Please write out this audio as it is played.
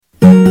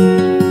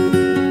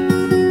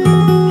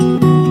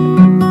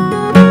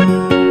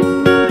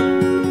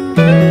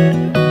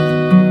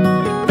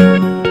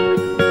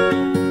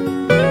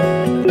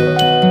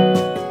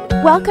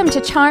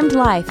Charmed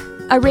Life,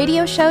 a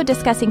radio show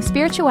discussing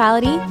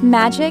spirituality,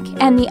 magic,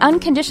 and the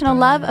unconditional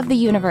love of the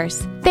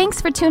universe.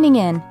 Thanks for tuning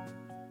in.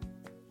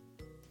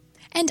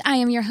 And I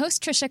am your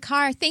host, Trisha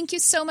Carr. Thank you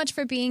so much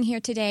for being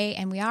here today.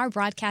 And we are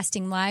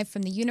broadcasting live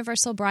from the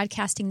Universal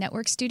Broadcasting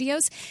Network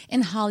studios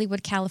in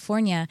Hollywood,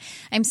 California.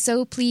 I'm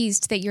so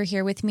pleased that you're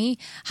here with me.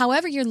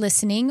 However you're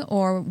listening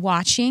or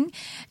watching,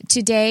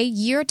 today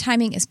your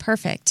timing is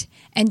perfect.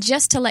 And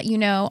just to let you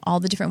know all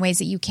the different ways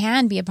that you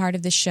can be a part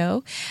of the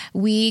show,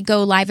 we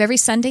go live every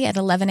Sunday at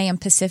 11 a.m.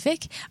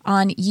 Pacific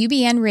on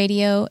UBN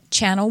Radio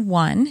Channel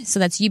 1. So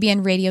that's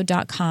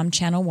ubnradio.com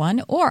Channel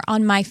 1, or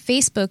on my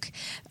Facebook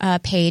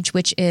page,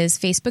 which is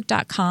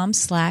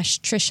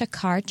facebook.com/Trisha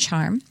Carr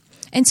Charm.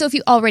 And so if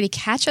you already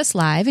catch us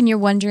live and you're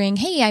wondering,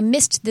 hey, I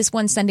missed this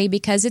one Sunday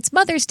because it's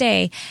Mother's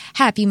Day.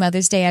 Happy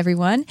Mother's Day,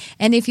 everyone.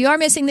 And if you are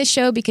missing this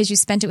show because you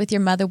spent it with your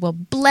mother, well,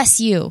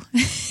 bless you.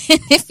 And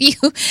if you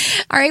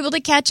are able to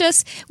catch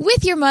us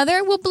with your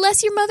mother, well,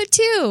 bless your mother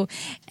too.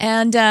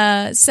 And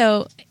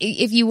so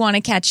if you want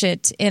to catch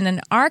it in an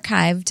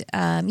archived,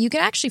 you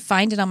can actually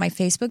find it on my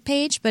Facebook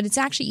page, but it's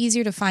actually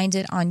easier to find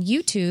it on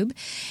YouTube.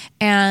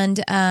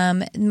 And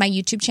my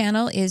YouTube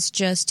channel is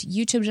just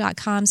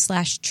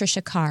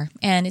youtube.com/Trisha Carr.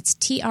 And it's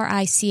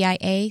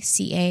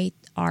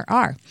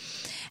TRICIACARR.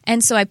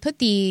 And so I put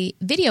the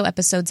video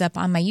episodes up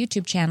on my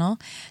YouTube channel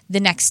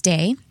the next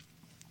day.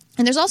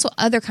 And there's also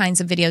other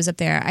kinds of videos up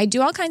there. I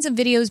do all kinds of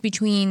videos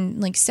between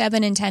like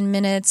 7 and 10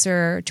 minutes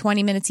or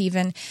 20 minutes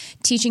even,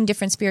 teaching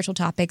different spiritual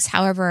topics.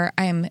 However,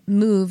 I'm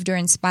moved or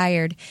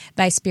inspired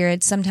by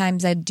spirit.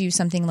 Sometimes I do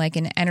something like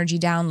an energy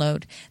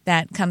download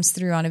that comes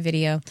through on a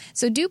video.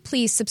 So do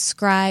please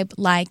subscribe,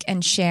 like,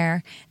 and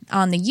share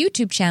on the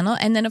YouTube channel.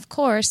 And then, of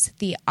course,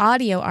 the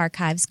audio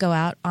archives go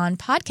out on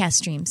podcast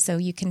streams. So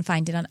you can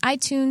find it on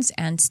iTunes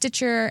and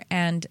Stitcher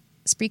and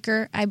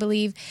Spreaker, I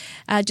believe.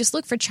 Just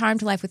look for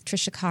Charmed Life with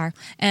Trisha Carr.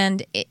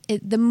 And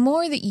the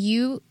more that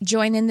you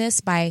join in this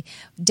by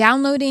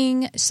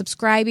downloading,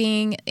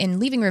 subscribing, and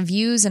leaving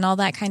reviews and all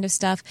that kind of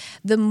stuff,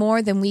 the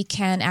more then we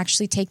can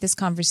actually take this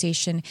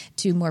conversation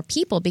to more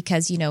people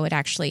because, you know, it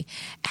actually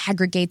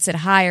aggregates it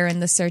higher in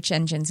the search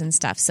engines and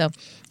stuff. So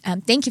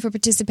thank you for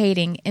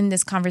participating in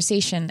this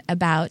conversation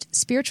about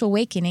spiritual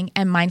awakening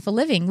and mindful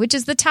living, which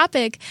is the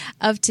topic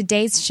of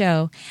today's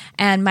show.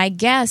 And my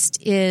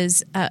guest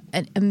is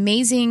an amazing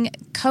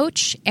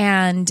coach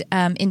and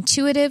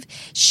intuitive.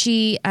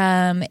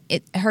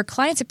 Her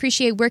clients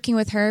appreciate working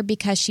with her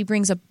because she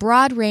brings a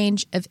broad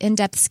range of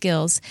in-depth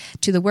skills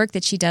to the work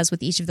that she does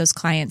with each of those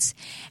clients.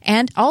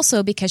 And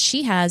also because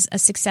she has a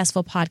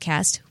successful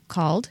podcast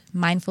called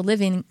Mindful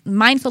Living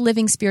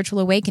Spiritual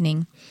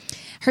Awakening.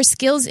 Her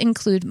skills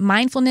include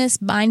mindfulness,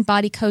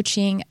 mind-body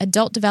coaching,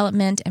 adult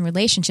development, and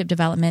relationship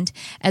development,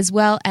 as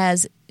well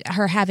as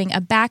her having a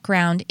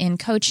background in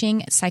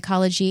coaching,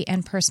 psychology,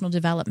 and personal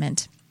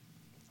development.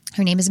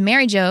 Her name is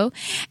Mary Jo,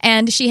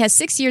 and she has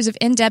 6 years of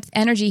in-depth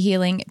energy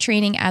healing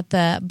training at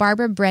the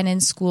Barbara Brennan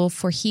School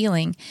for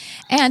Healing,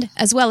 and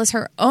as well as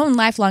her own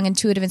lifelong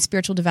intuitive and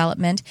spiritual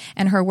development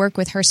and her work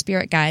with her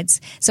spirit guides.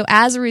 So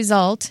as a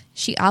result,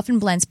 she often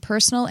blends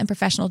personal and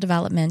professional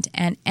development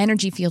and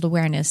energy field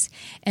awareness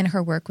in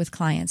her work with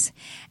clients.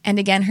 And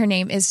again, her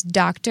name is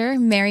Dr.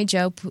 Mary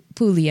Jo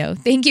Puleo.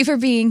 Thank you for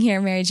being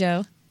here, Mary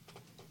Jo.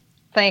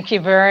 Thank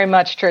you very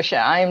much, Trisha.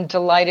 I'm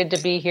delighted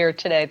to be here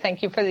today.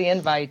 Thank you for the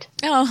invite.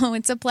 Oh,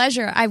 it's a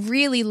pleasure. I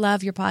really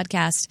love your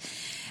podcast.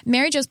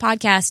 Mary Jo's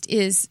podcast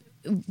is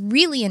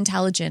really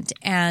intelligent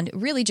and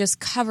really just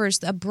covers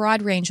a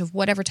broad range of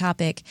whatever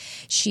topic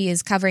she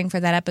is covering for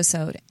that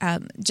episode.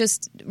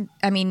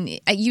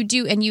 You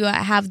do, and you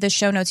have the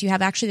show notes. You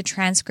have actually the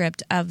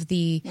transcript of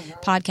the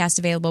podcast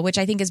available, which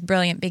I think is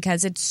brilliant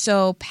because it's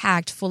so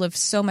packed full of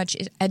so much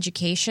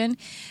education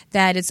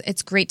that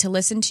it's great to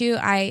listen to,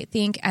 I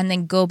think, and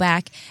then go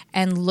back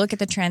and look at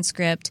the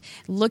transcript,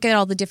 look at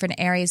all the different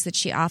areas that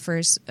she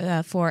offers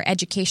for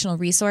educational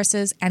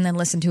resources, and then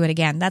listen to it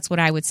again. That's what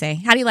I would say.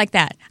 How do you like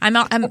that?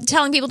 I'm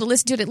telling people to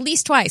listen to it at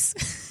least twice.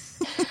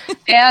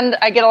 And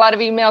I get a lot of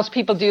emails.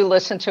 People do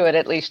listen to it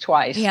at least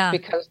twice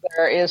because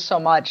there is so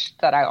much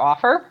that I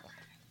offer.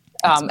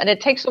 And it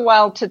takes a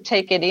while to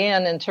take it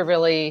in and to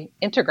really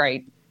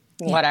integrate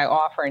what I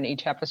offer in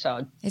each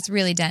episode. It's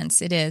really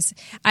dense. It is.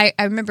 I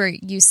remember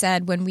you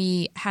said when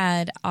we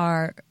had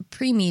our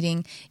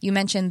pre-meeting, you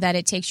mentioned that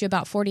it takes you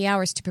about 40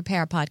 hours to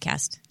prepare a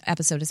podcast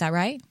episode. Is that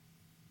right?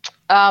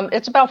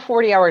 It's about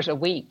 40 hours a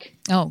week.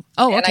 Oh,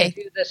 okay. And I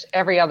do this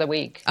every other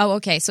week. Oh,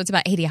 okay. So it's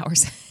about 80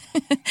 hours.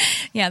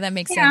 Yeah, that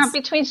makes sense. Yeah,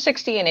 between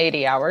 60 and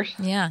 80 hours.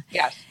 Yeah.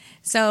 Yes.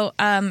 So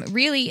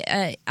really,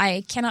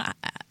 I cannot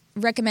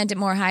recommend it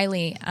more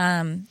highly.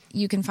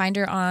 You can find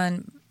her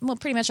on,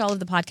 pretty much all of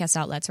the podcast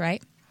outlets,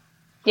 right?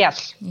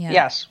 Yes. Yeah.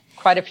 Yes.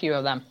 Quite a few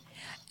of them.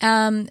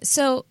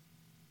 So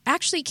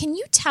actually, can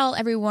you tell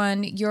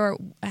everyone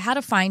how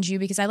to find you?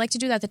 Because I like to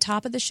do that at the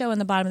top of the show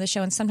and the bottom of the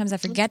show, and sometimes I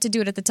forget to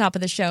do it at the top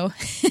of the show.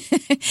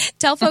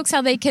 Tell folks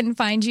how they can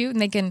find you, and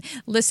they can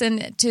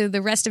listen to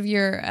the rest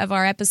of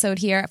our episode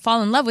here,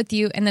 fall in love with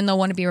you, and then they'll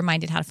want to be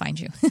reminded how to find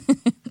you.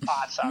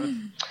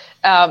 Awesome.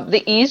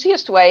 The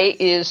easiest way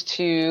is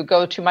to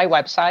go to my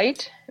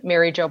website,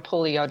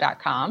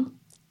 MaryJoPuleo.com,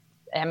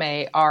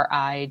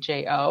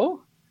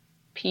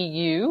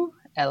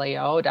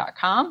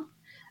 MaryJoPuleo.com.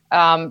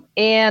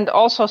 And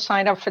also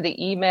sign up for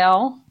the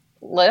email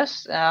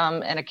list.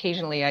 And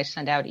occasionally I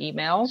send out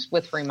emails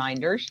with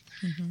reminders.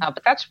 Mm-hmm.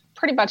 But that's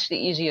pretty much the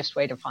easiest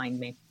way to find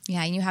me.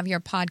 Yeah, and you have your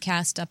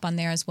podcast up on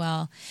there as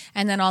well.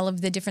 And then all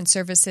of the different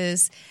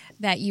services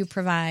that you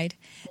provide.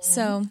 Mm-hmm.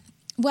 So,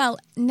 well,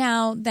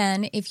 now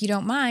then, if you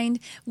don't mind,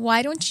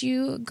 why don't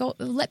you go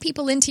let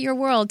people into your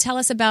world? Tell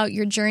us about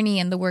your journey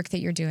and the work that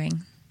you're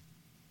doing.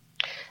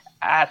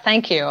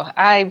 Thank you.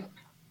 I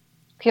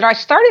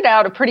started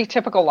out a pretty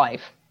typical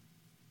life.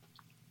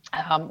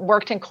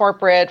 Worked in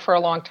corporate for a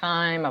long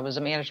time. I was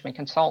a management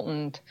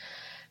consultant.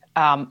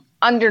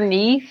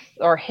 Underneath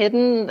or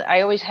hidden,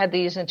 I always had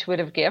these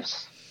intuitive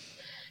gifts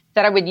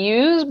that I would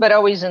use, but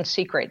always in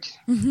secret.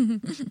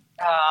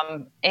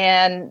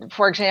 And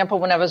for example,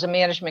 when I was a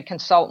management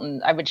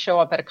consultant, I would show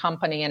up at a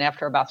company, and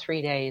after about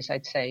 3 days,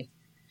 I'd say,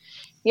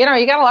 you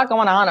got a lot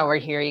going on over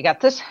here. You got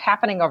this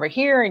happening over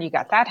here, and you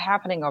got that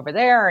happening over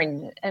there.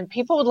 And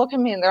people would look at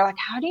me and they're like,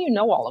 how do you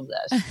know all of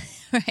this?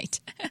 Right.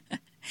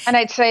 And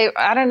I'd say,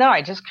 I don't know.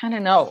 I just kind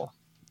of know.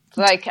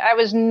 Like I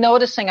was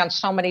noticing on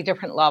so many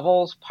different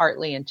levels,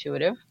 partly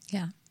intuitive.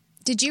 Yeah.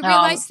 Did you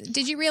realize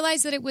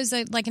that it was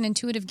like an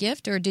intuitive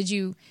gift, or did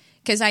you,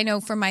 because I know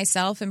for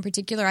myself in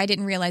particular, I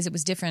didn't realize it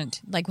was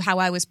different. Like how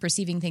I was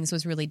perceiving things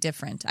was really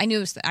different. I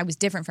knew I was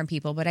different from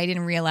people, but I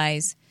didn't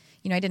realize,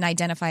 I didn't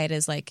identify it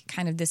as like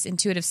kind of this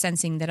intuitive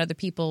sensing that other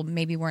people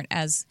maybe weren't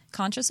as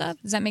conscious of.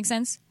 Does that make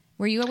sense?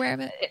 Were you aware of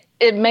it?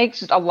 It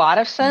makes a lot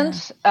of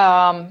sense.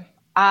 Yeah.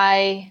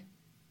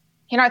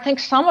 I think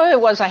some of it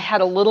was I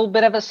had a little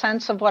bit of a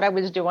sense of what I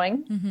was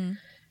doing. Mm-hmm.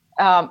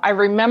 I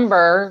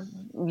remember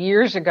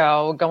years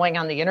ago going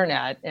on the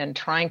internet and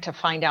trying to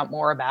find out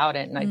more about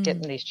it. And I get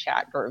in these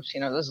chat groups,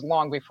 this is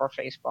long before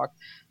Facebook.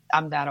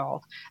 I'm that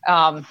old.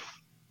 And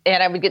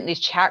I would get in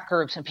these chat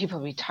groups and people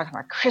would be talking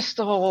about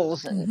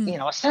crystals and,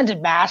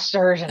 ascended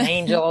masters and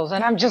angels.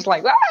 And I'm just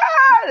like,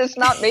 it's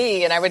not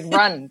me. And I would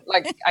run.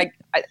 Like I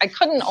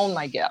couldn't own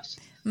my gifts.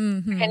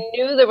 Mm-hmm. I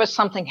knew there was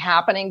something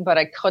happening, but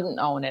I couldn't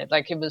own it.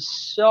 Like it was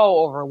so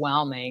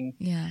overwhelming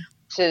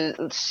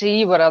to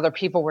see what other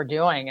people were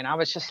doing. And I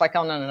was just like,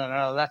 oh,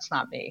 no, that's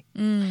not me.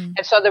 Mm.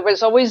 And so there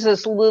was always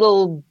this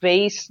little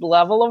base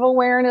level of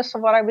awareness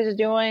of what I was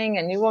doing.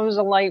 I knew I was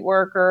a light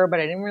worker, but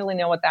I didn't really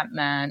know what that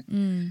meant.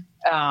 Mm.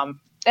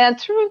 And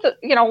through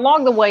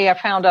along the way, I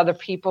found other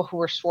people who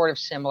were sort of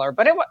similar,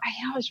 but I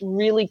was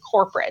really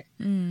corporate.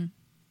 Mm.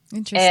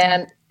 Interesting.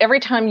 And every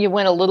time you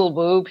went a little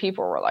woo,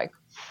 people were like,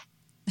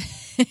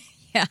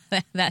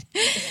 that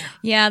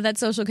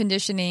social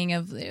conditioning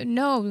of,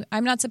 no,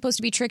 I'm not supposed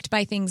to be tricked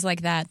by things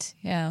like that.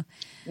 Yeah.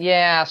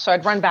 Yeah. So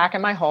I'd run back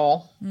in my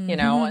hole, and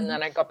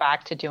then I'd go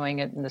back to doing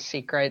it in the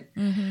secret.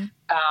 Mm-hmm.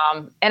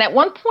 And at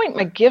one point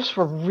my gifts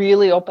were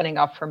really opening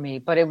up for me,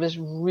 but it was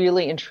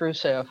really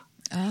intrusive.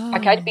 Oh.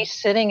 Like I'd be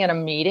sitting in a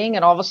meeting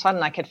and all of a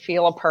sudden I could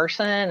feel a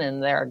person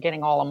and they're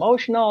getting all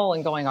emotional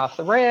and going off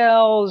the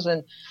rails.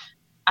 And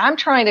I'm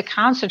trying to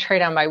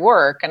concentrate on my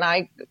work. And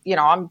I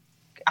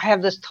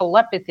have this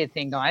telepathy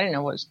thing going. I didn't know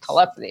it was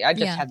telepathy. I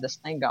just had this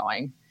thing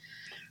going.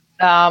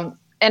 And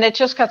it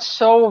just got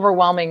so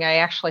overwhelming. I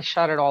actually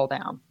shut it all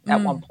down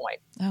at one point.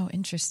 Oh,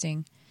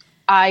 interesting.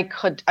 I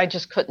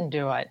just couldn't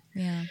do it.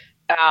 Yeah.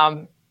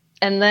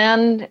 And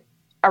then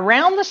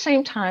around the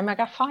same time I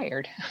got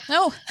fired.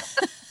 Oh.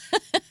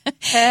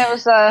 And it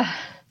was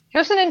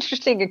an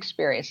interesting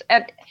experience.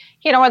 And,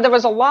 there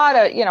was a lot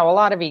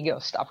of ego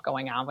stuff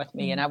going on with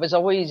me. And I was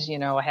always,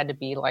 I had to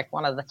be like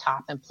one of the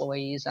top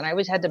employees. And I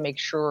always had to make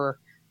sure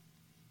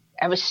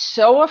I was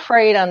so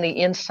afraid on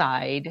the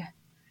inside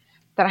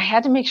that I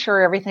had to make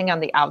sure everything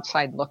on the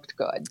outside looked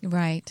good.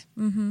 Right.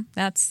 Mm-hmm.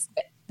 That's,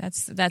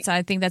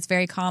 I think that's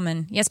very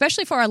common. Yeah,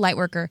 especially for our light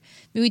worker.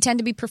 We tend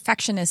to be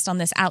perfectionists on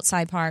this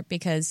outside part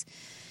because,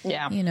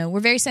 we're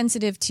very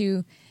sensitive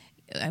to,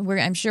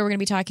 I'm sure we're going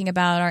to be talking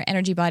about our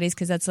energy bodies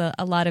because that's a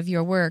lot of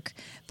your work.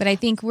 But I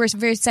think we're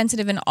very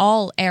sensitive in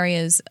all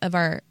areas of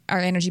our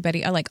energy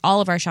body, like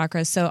all of our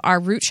chakras. So our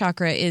root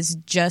chakra is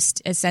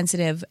just as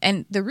sensitive.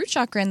 And the root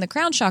chakra and the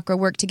crown chakra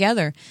work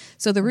together.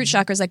 So the root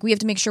chakra is like we have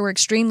to make sure we're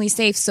extremely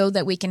safe so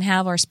that we can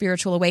have our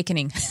spiritual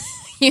awakening,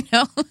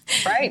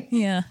 Right.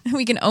 Yeah.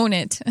 We can own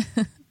it.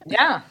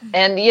 Yeah.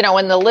 And,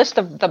 in the list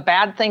of the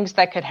bad things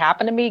that could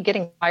happen to me,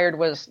 getting fired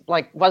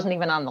wasn't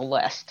even on the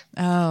list.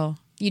 Oh.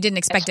 You didn't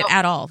expect it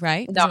at all,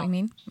 right? No. Is that what you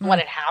mean? When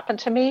it happened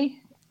to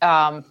me,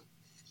 it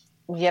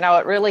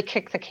really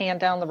kicked the can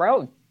down the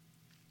road.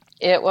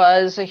 It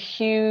was a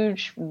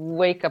huge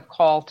wake-up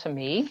call to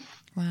me.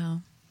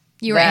 Wow.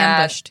 You were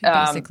ambushed,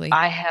 basically.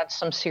 I had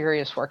some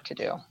serious work to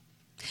do.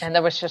 And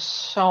there was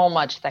just so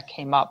much that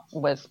came up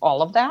with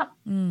all of that.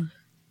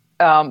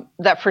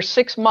 That for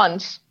 6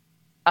 months,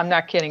 I'm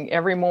not kidding,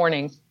 every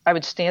morning I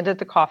would stand at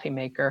the coffee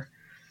maker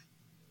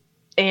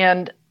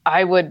and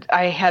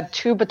I had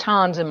 2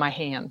 batons in my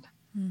hand.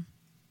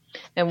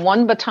 And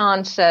one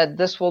baton said,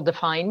 "This will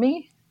define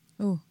me."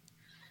 Ooh.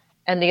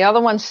 And the other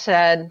one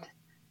said,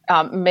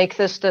 "Make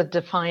this the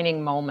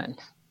defining moment."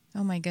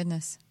 Oh my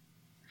goodness.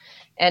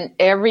 And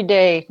every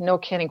day, no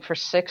kidding, for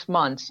 6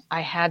 months,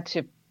 I had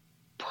to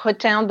put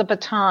down the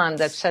baton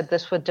that said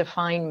this would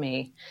define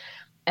me.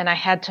 And I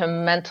had to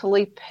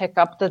mentally pick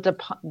up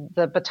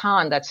the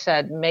baton that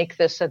said, "Make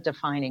this a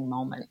defining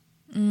moment."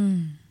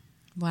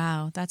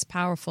 Wow, that's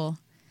powerful.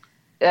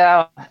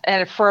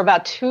 And for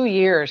about 2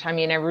 years, I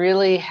mean, I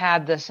really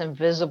had this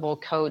invisible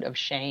coat of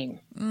shame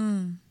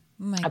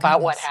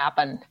about what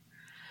happened.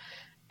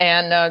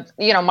 And,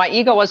 my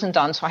ego wasn't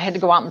done, so I had to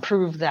go out and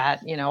prove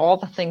that, all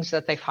the things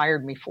that they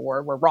fired me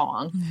for were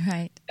wrong.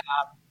 Right.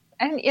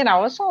 And,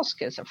 it's all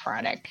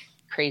schizophrenic,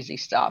 crazy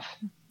stuff.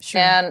 Sure.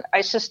 And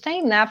I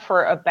sustained that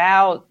for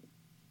about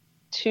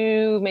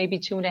 2, maybe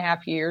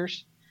 2.5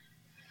 years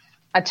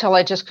until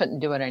I just couldn't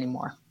do it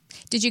anymore.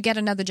 Did you get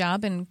another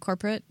job in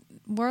corporate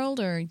world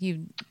or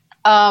you?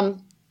 As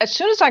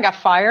soon as I got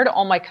fired,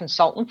 all my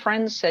consultant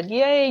friends said,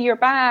 "Yay, you're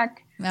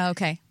back." Oh,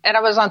 okay. And I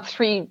was on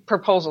 3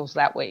 proposals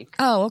that week.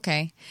 Oh,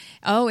 okay.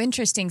 Oh,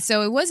 interesting.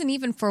 So it wasn't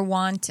even for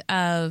want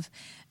of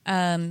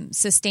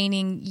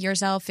sustaining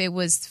yourself. It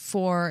was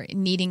for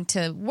needing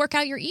to work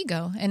out your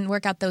ego and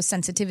work out those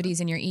sensitivities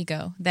in your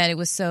ego that it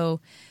was so,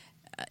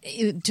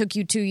 it took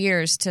you 2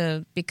 years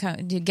to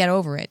get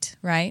over it,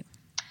 right?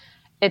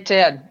 It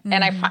did. Mm-hmm.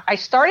 And I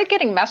started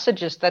getting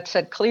messages that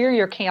said, "Clear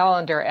your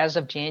calendar as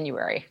of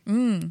January."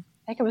 I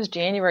think it was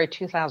January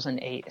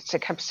 2008.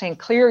 It kept saying,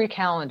 "Clear your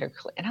calendar."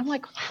 And I'm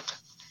like,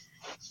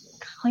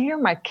 clear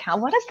my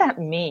calendar? What does that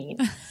mean?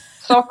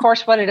 So, of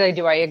course, what did I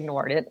do? I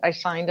ignored it. I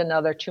signed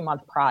another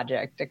 2-month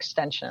project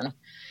extension.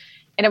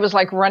 And it was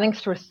like running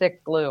through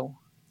thick glue.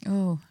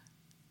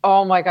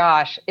 Oh, my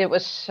gosh. It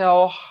was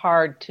so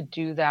hard to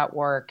do that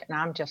work. And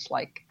I'm just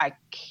like, I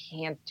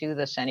can't do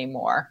this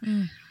anymore.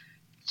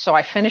 So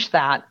I finished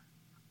that.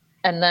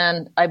 And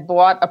then I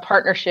bought a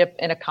partnership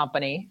in a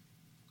company.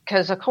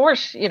 Because, of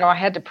course, I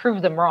had to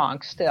prove them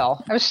wrong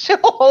still. I was still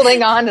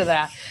holding on to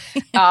that.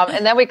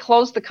 And then we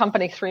closed the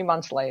company 3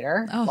 months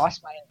later,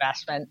 lost my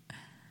investment.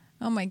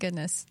 Oh, my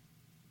goodness.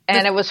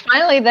 And it was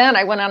finally then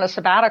I went on a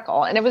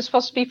sabbatical. And it was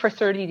supposed to be for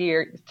 30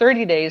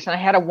 days. And I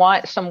had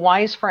some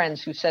wise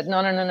friends who said,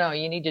 no,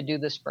 you need to do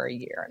this for a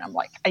year. And I'm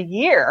like, a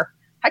year?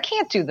 I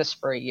can't do this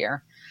for a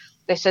year.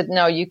 They said,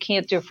 no, you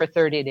can't do it for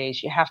 30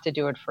 days. You have to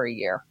do it for a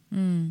year.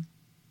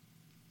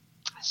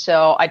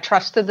 So I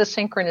trusted the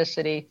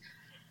synchronicity.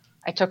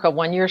 I took a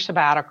 1-year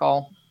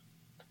sabbatical.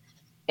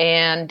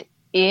 And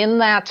in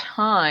that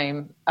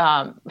time,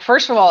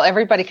 first of all,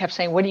 everybody kept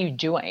saying, "What are you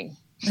doing?"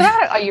 So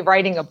are you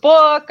writing a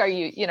book? Are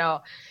you,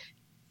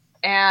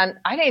 and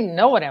I didn't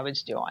know what I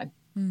was doing.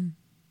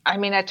 I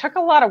mean, I took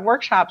a lot of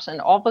workshops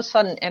and all of a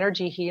sudden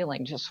energy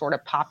healing just sort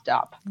of popped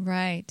up.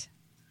 Right.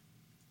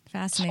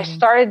 Fascinating. So I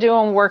started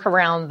doing work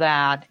around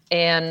that.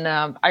 And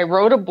I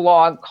wrote a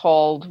blog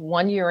called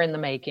 1 Year in the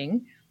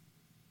Making.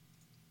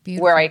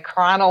 Beautiful. Where I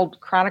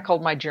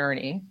chronicled my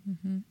journey.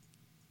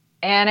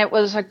 And it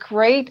was a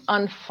great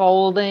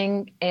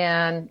unfolding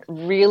and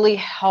really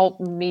helped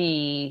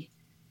me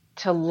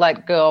to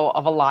let go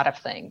of a lot of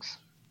things.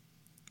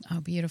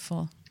 Oh,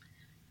 beautiful.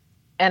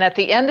 And at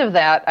the end of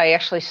that, I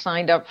actually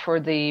signed up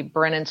for the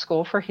Brennan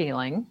School for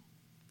Healing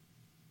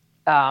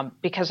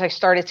because I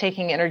started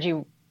taking energy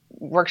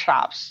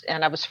workshops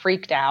and I was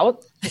freaked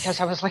out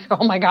because I was like,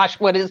 oh my gosh,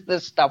 what is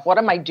this stuff? What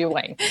am I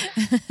doing?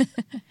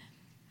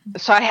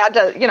 So I had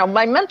to,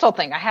 my mental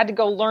thing, I had to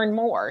go learn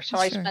more. So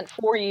I spent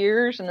 4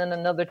 years and then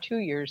another 2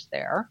 years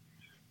there.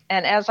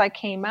 And as I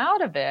came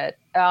out of it,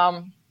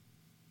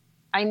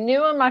 I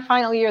knew in my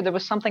final year there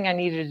was something I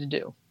needed to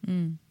do.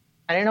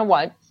 I didn't know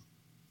what.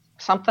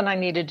 Something I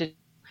needed to do.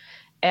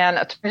 And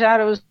it turns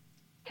out it was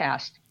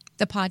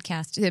the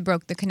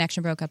podcast. The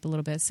connection broke up a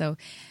little bit. So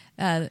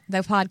the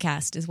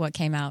podcast is what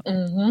came out.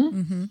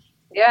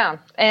 Yeah.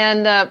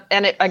 And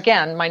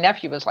again, my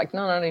nephew was like,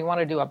 no, you want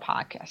to do a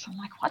podcast? I'm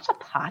like, what's a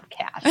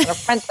podcast? And a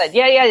friend said,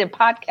 yeah, a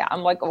podcast.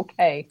 I'm like,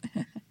 okay.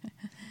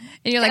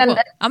 And you're like, well,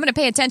 I'm going to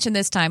pay attention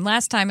this time.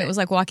 Last time it was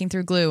like walking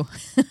through glue.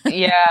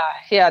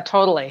 Yeah,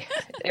 totally.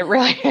 It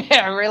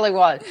really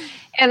was.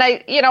 And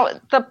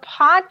the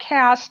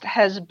podcast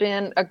has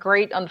been a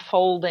great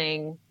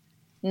unfolding,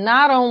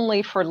 not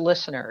only for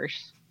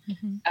listeners.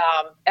 I'm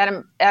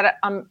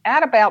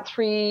at about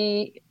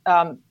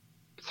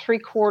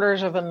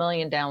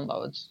 750,000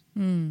 downloads,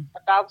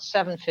 about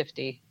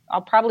 750.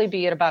 I'll probably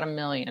be at about 1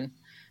 million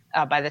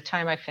by the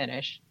time I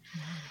finish.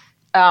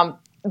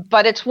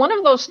 But it's one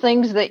of those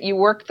things that you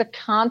work the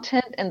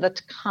content and the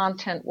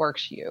content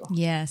works you.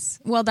 Yes.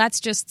 Well, that's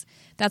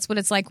what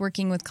it's like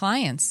working with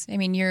clients. I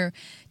mean, you're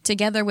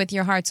together with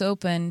your hearts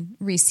open,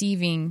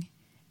 receiving,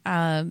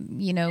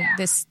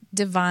 this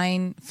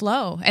divine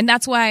flow. And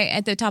that's why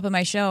at the top of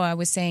my show, I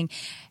was saying,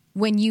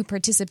 when you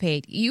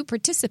participate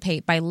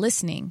by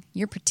listening.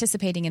 You're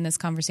participating in this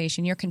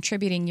conversation. You're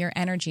contributing your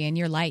energy and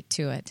your light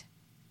to it.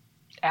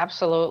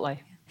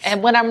 Absolutely.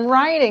 And when I'm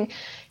writing,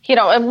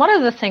 and one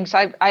of the things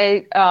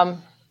I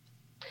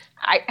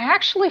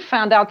actually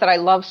found out that I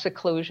love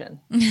seclusion.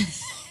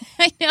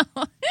 I know.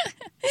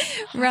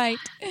 Right.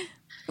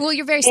 Well,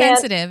 you're very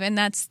sensitive, and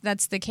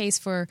that's the case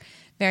for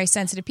very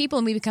sensitive people,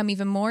 and we become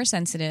even more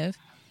sensitive.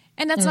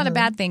 And that's not a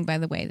bad thing, by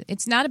the way.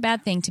 It's not a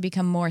bad thing to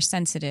become more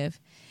sensitive.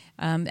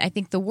 I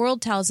think the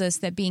world tells us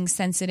that being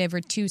sensitive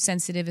or too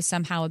sensitive is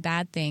somehow a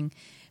bad thing.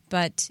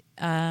 But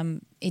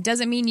it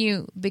doesn't mean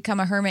you become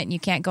a hermit and you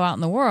can't go out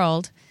in the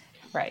world.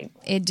 Right.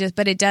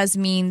 But it does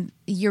mean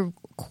you're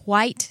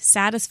quite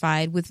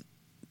satisfied with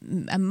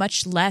a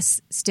much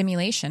less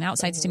stimulation,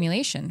 outside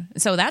stimulation.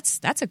 So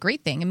that's a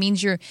great thing. It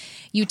means you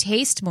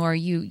taste more,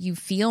 you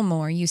feel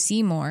more, you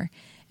see more.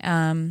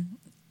 And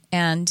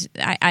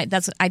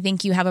I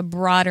think you have a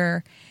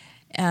broader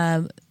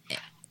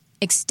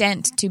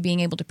extent to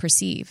being able to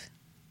perceive.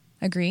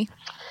 Agree?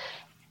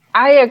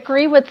 I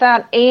agree with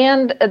that.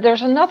 And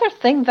there's another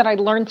thing that I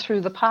learned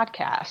through the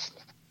podcast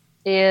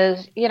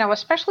is,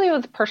 especially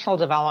with personal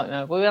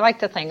development, we would like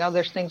to think,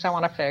 there's things I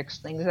want to fix,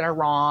 things that are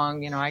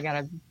wrong, I got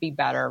to be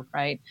better,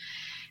 right?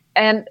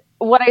 And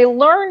what I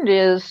learned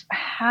is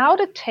how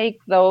to take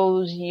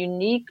those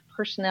unique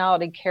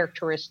personality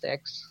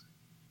characteristics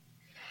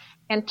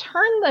and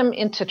turn them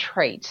into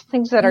traits,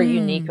 things that are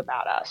unique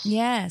about us.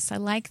 Yes, I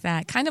like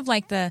that. Kind of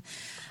like the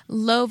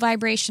low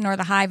vibration or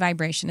the high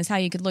vibration is how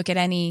you could look at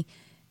any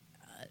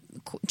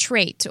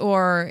trait,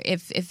 or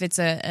if it's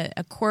a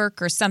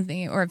quirk or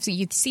something, or if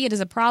you see it as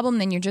a problem,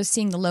 then you're just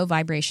seeing the low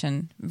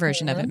vibration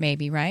version of it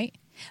maybe, right?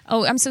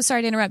 Oh, I'm so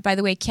sorry to interrupt. By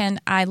the way, can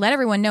I let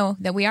everyone know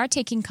that we are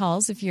taking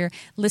calls if you're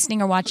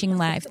listening or watching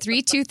live,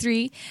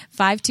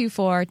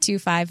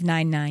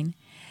 323-524-2599.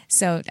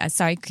 So,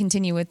 sorry,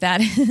 continue with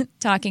that,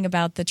 talking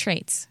about the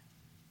traits.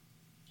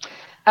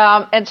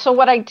 And so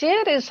what I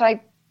did is I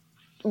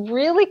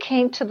really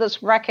came to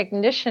this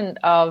recognition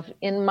of,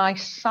 in my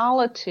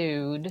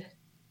solitude,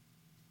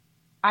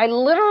 I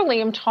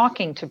literally am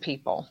talking to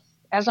people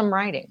as I'm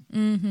writing.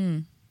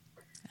 Mm-hmm.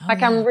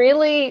 I'm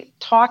really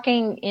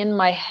talking in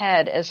my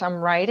head as I'm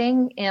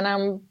writing,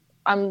 and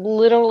I'm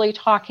literally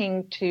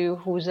talking to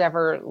who's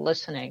ever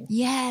listening.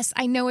 Yes,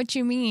 I know what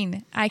you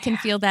mean. I can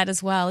feel that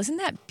as well. Isn't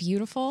that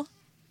beautiful?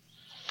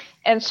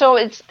 And so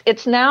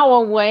it's now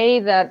a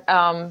way that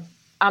I'm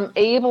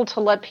able to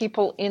let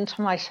people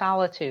into my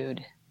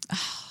solitude.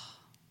 Oh,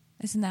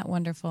 isn't that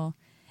wonderful?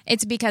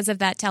 It's because of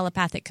that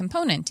telepathic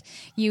component.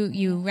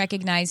 You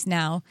recognize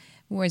now,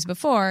 whereas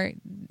before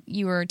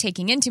you were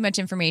taking in too much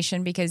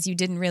information because you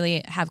didn't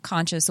really have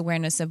conscious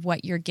awareness of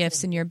what your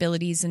gifts and your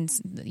abilities and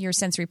your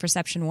sensory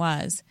perception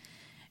was.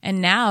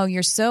 And now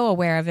you're so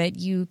aware of it,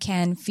 you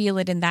can feel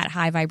it in that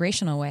high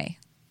vibrational way.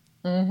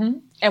 Mm-hmm.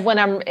 And when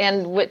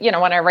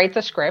I write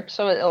the script,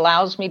 so it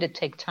allows me to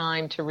take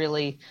time to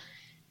really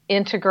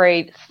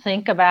integrate,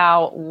 think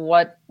about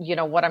what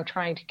I'm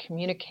trying to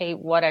communicate,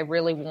 what I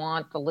really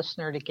want the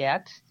listener to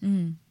get,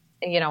 and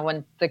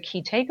the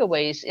key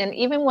takeaways. And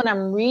even when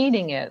I'm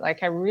reading it, I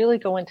really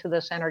go into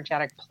this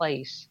energetic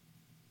place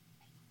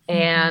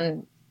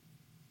and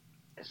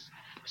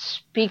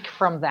speak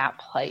from that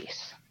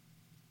place.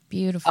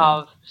 Beautiful.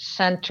 Of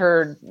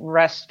centered,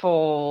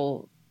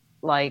 restful,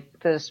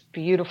 this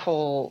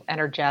beautiful,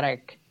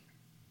 energetic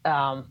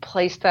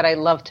place that I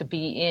love to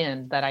be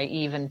in, that I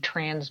even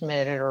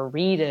transmit it or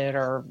read it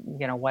or,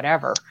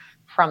 whatever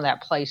from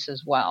that place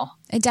as well.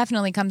 It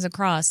definitely comes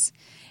across.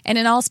 And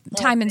in all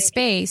time and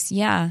space,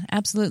 yeah,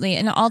 absolutely.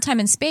 In all time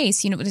and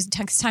space,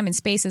 time and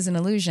space is an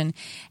illusion.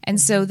 And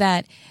so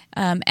that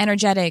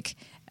energetic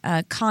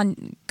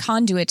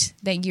conduit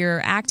that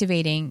you're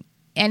activating,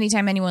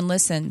 anytime anyone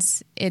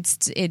listens,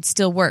 it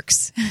still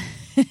works.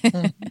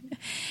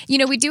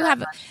 We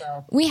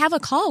have a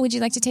call. Would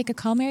you like to take a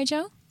call, Mary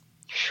Jo?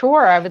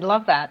 Sure, I would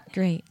love that.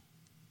 Great.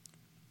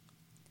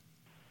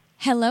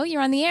 Hello,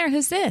 you're on the air.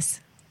 Who's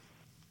this?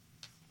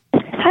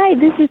 Hi,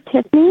 this is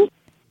Tiffany.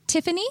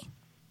 Tiffany?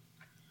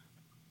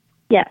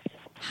 Yes.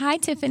 Hi,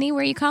 Tiffany.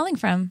 Where are you calling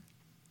from?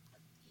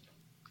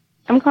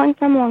 I'm calling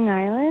from Long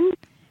Island,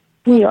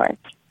 New York.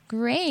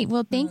 Great.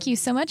 Well, thank you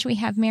so much. We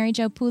have Mary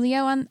Jo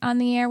Puleo on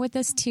the air with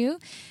us, too.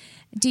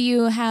 Do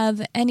you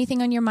have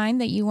anything on your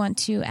mind that you want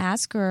to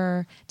ask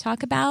or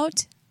talk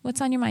about? What's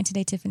on your mind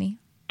today, Tiffany?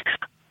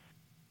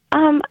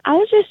 I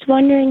was just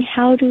wondering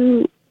how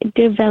to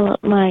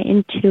develop my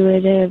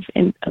intuitive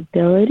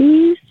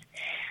abilities.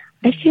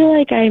 I feel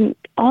like I'm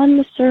on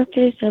the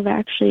surface of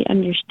actually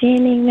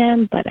understanding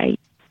them, but I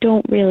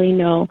don't really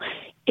know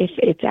if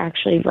it's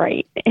actually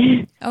right.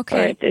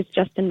 Okay. Or if it's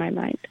just in my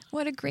mind.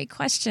 What a great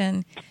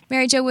question.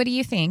 Mary Jo, what do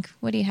you think?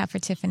 What do you have for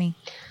Tiffany?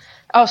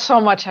 Oh,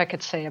 so much I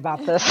could say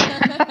about this.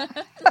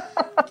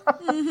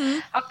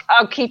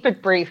 I'll keep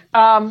it brief.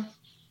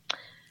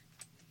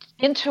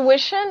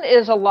 Intuition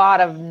is a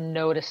lot of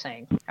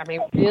noticing.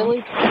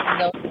 Really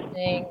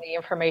noticing the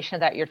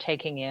information that you're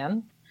taking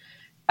in.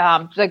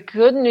 The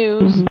good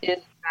news is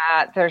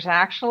that there's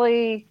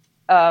actually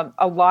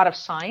a lot of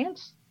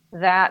science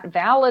that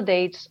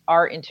validates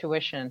our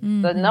intuition.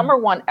 Mm-hmm. The number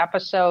one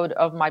episode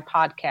of my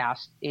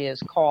podcast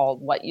is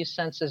called What You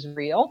Sense is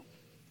Real.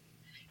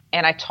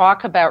 And I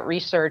talk about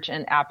research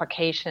and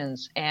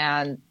applications.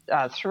 And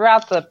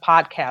throughout the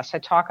podcast, I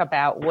talk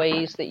about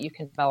ways that you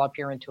can develop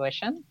your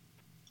intuition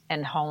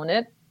and hone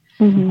it.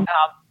 Mm-hmm.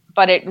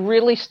 But it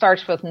really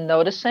starts with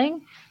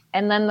noticing.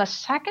 And then the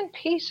second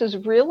piece is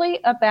really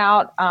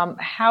about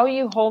how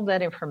you hold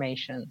that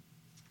information.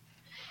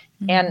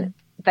 Mm-hmm. And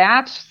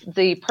that's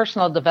the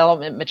personal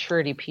development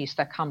maturity piece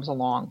that comes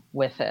along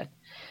with it.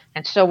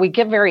 And so we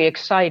get very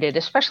excited,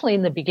 especially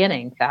in the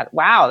beginning, that,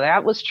 wow,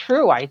 that was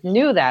true. I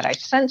knew that. I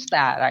sensed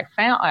that.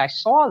 I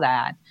saw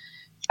that.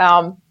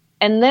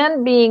 And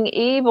then being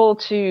able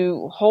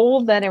to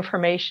hold that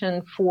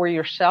information for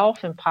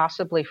yourself and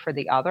possibly for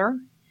the other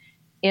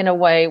in a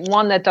way,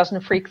 one that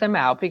doesn't freak them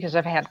out, because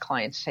I've had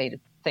clients say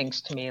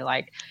things to me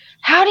like,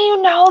 how do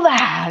you know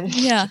that?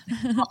 Yeah.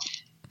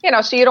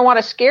 So you don't want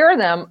to scare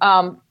them.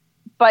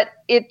 But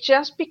it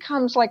just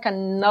becomes like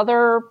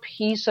another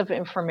piece of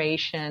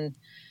information.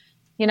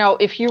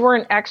 If you were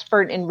an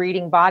expert in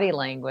reading body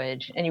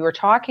language and you were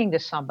talking to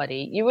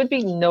somebody, you would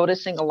be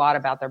noticing a lot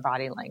about their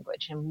body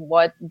language and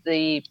what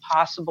the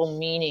possible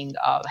meaning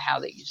of how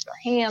they use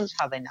their hands,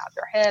 how they nod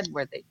their head,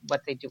 what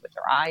they do with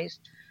their eyes.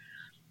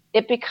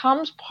 It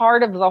becomes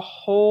part of the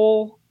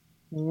whole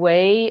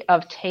way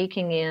of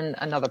taking in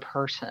another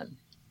person.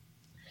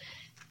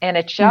 And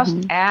it just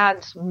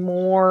adds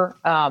more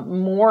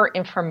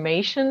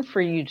information for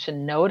you to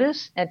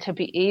notice and to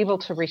be able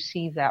to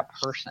receive that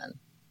person.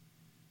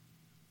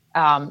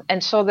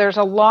 And so there's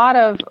a lot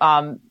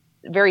of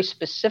very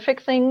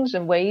specific things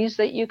and ways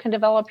that you can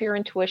develop your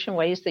intuition,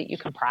 ways that you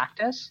can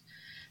practice.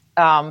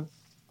 And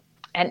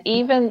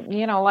even,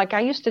 like I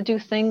used to do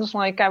things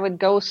like I would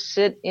go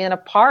sit in a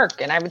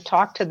park and I would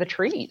talk to the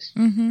trees.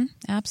 Mm-hmm.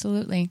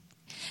 Absolutely.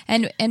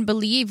 And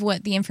believe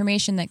what the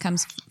information that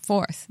comes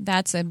forth.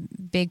 That's a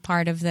big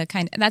part of the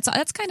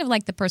that's kind of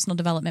like the personal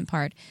development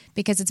part,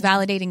 because it's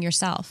validating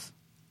yourself.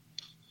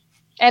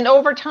 And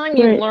over time,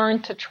 you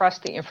learn to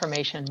trust the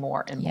information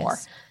more and more.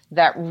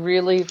 That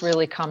really,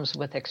 really comes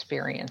with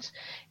experience.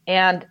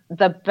 And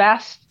the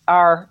best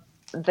are,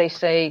 they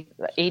say,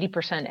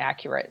 80%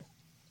 accurate.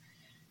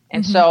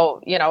 And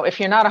so, if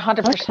you're not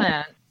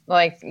 100%,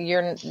 like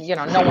no one's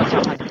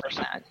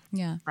 100%.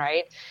 Yeah.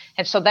 Right.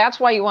 And so that's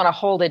why you want to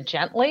hold it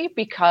gently,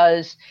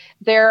 because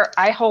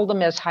I hold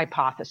them as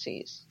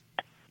hypotheses.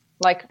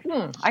 Like,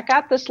 I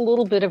got this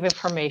little bit of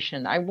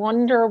information. I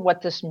wonder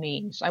what this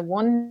means. I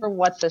wonder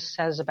what this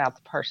says about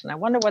the person. I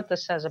wonder what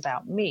this says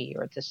about me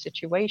or this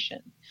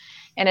situation.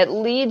 And it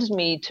leads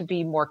me to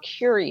be more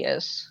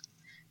curious.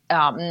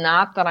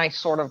 Not that I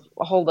sort of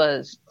hold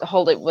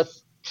it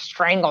with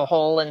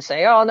stranglehold and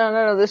say, oh,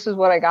 no, this is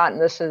what I got. And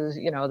this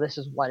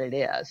is what it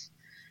is.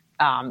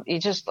 You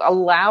just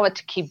allow it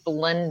to keep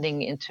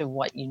blending into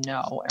what you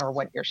know or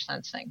what you're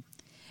sensing.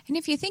 And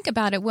if you think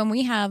about it, when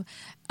we have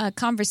a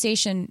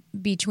conversation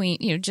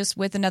between, just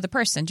with another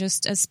person,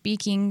 just a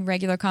speaking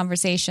regular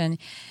conversation,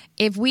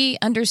 if we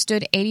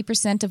understood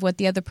 80% of what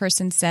the other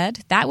person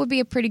said, that would be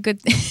a pretty good,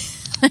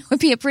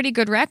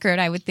 record,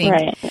 I would think.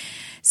 Right.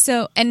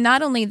 So, and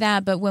not only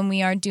that, but when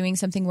we are doing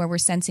something where we're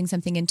sensing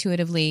something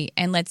intuitively,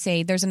 and let's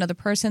say there's another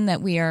person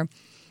that we are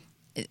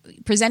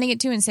presenting it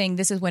to and saying,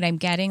 this is what I'm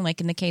getting,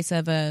 like in the case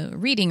of a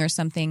reading or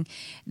something,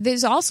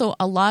 there's also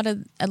a lot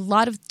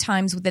of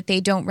times that they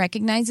don't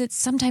recognize it.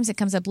 Sometimes it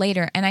comes up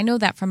later. And I know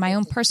that from my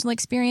own personal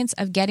experience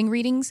of getting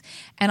readings,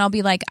 and I'll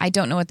be like, I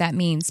don't know what that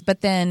means.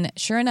 But then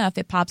sure enough,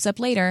 it pops up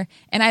later.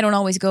 And I don't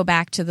always go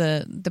back to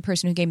the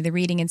person who gave me the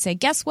reading and say,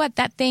 guess what?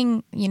 That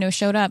thing,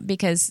 showed up,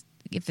 because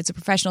if it's a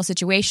professional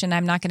situation,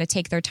 I'm not going to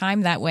take their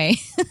time that way.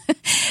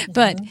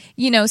 But,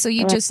 so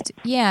you just,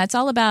 it's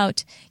all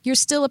about, you're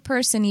still a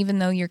person, even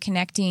though you're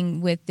connecting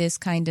with this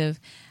kind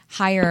of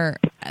higher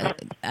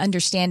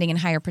understanding and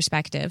higher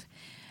perspective.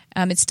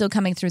 It's still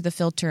coming through the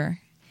filter.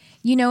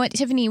 You know what,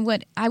 Tiffany,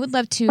 what I would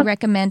love to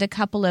recommend a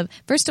couple of,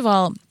 first of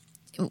all,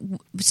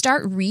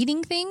 start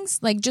reading things,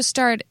 like just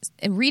start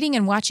reading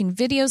and watching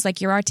videos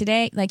like you are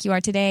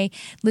today,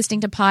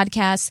 listening to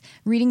podcasts,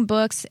 reading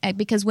books,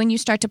 because when you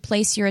start to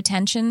place your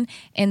attention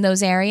in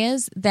those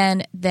areas,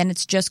 then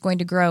it's just going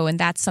to grow. And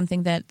that's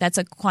something that's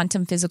a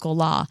quantum physical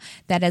law,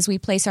 that as we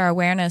place our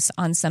awareness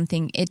on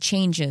something, it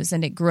changes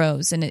and it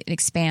grows and it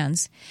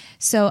expands.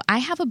 So I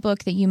have a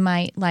book that you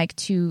might like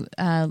to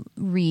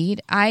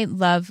read. I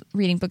love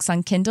reading books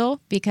on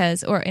Kindle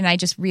and I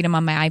just read them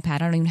on my iPad. I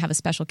don't even have a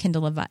special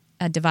Kindle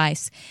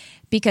device,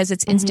 because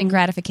it's instant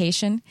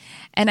gratification,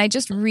 and I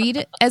just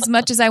read as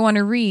much as I want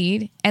to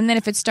read, and then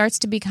if it starts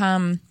to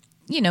become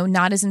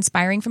not as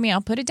inspiring for me, I'll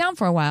put it down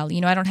for a while.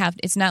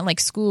 It's not like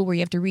school where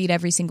you have to read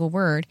every single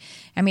word.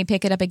 I may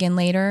pick it up again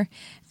later,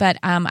 but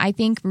I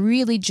think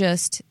really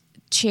just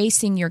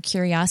chasing your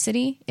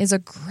curiosity is a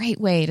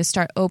great way to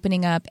start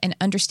opening up and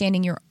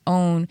understanding your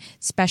own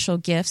special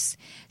gifts.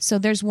 So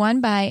there's one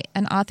by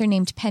an author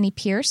named Penny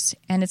Pierce,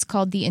 and it's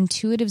called The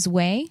Intuitive's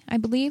Way, I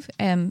believe.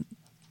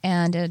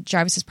 And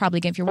Jarvis is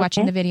probably, if you're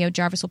watching the video,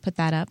 Jarvis will put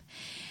that up.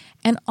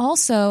 And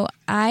also,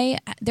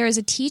 there is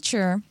a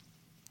teacher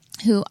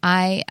who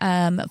I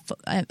am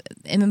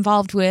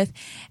involved with,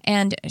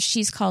 and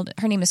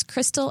her name is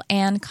Crystal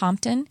Ann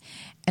Compton.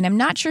 And I'm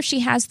not sure if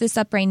she has this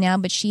up right now,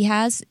 but she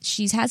has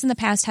in the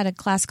past had a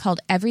class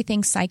called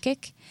Everything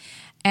Psychic.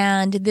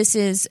 And this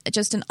is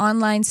just an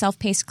online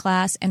self-paced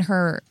class, and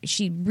her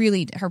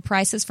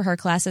prices for her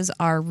classes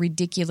are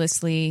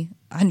ridiculously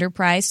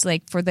underpriced,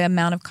 like for the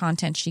amount of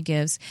content she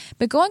gives.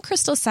 But go on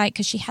Crystal's site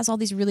because she has all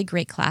these really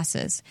great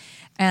classes.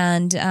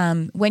 And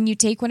when you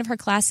take one of her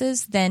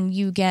classes, then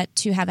you get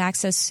to have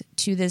access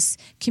to this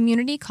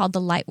community called the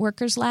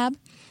Lightworkers Lab.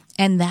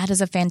 And that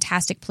is a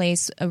fantastic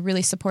place, a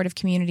really supportive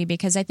community,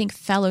 because I think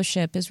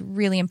fellowship is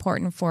really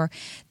important for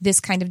this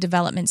kind of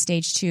development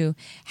stage too.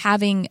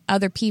 Having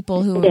other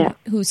people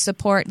who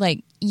support,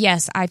 like,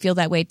 yes, I feel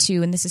that way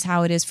too, and this is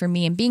how it is for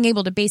me, and being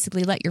able to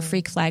basically let your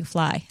freak flag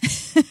fly.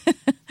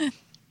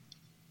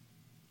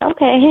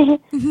 Okay.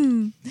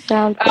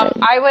 Sounds good.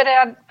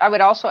 I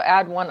would also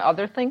add one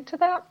other thing to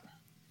that: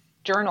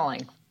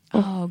 journaling.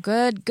 Oh,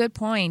 good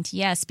point.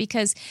 Yes,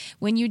 because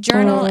when you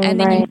journal and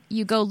then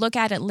you go look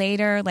at it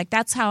later, like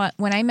that's how,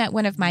 when I met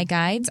one of my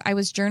guides, I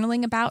was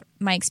journaling about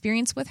my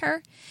experience with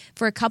her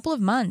for a couple of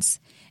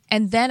months.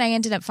 And then I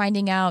ended up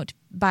finding out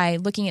by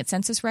looking at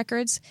census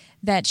records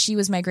that she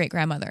was my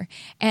great-grandmother.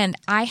 And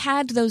I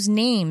had those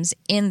names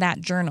in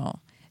that journal.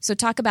 So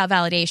talk about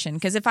validation,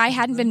 because if I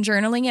hadn't been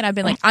journaling it, I'd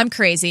been like, I'm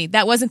crazy.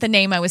 That wasn't the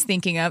name I was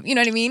thinking of. You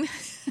know what I mean?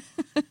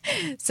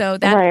 So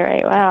that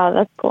right. Wow,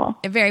 that's cool.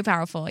 Very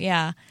powerful.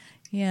 Yeah.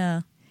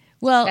 Yeah.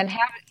 Well, and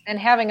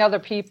having other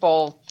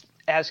people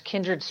as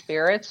kindred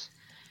spirits,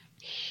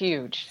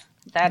 huge.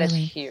 That is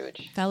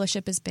huge.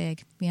 Fellowship is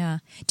big. Yeah.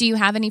 Do you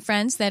have any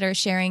friends that are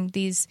sharing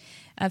these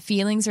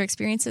feelings or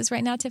experiences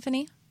right now,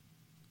 Tiffany?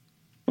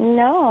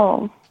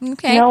 No.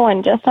 Okay. No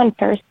one, just on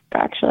Facebook,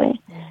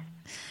 actually.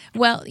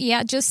 Well,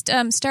 yeah, just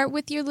start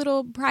with your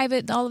little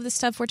private, all of the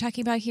stuff we're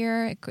talking about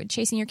here,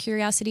 chasing your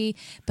curiosity.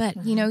 But,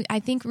 I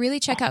think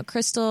really check out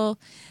Crystal,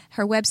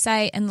 her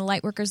website, and the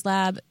Lightworkers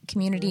Lab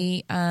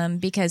community,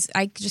 because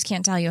I just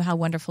can't tell you how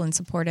wonderful and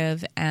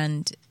supportive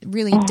and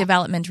really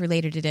development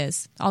related it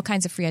is. All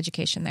kinds of free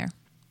education there.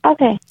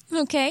 Okay.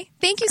 Okay.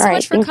 Thank you so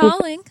much for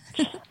calling.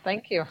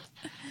 Thank you.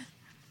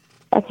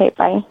 Okay,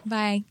 bye.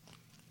 Bye.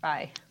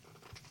 Bye.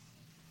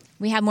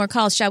 We have more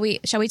calls. Shall we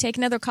take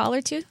another call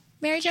or two,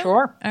 Mary Jo?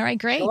 Sure. All right,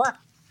 great. Sure.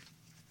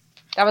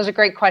 That was a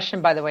great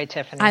question, by the way,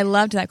 Tiffany. I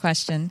loved that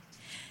question.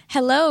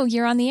 Hello,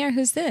 you're on the air.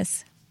 Who's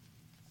this?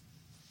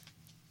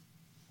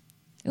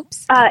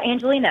 Oops.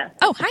 Angelina.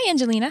 Oh, hi,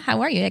 Angelina.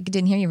 How are you? I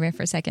didn't hear you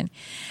for a second.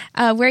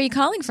 Where are you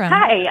calling from?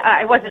 Hi.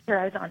 I wasn't sure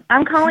I was on.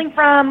 I'm calling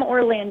from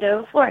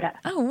Orlando, Florida.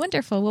 Oh,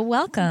 wonderful. Well,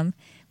 welcome.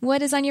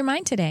 What is on your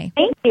mind today?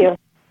 Thank you.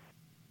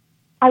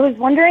 I was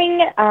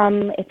wondering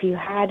if you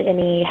had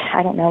any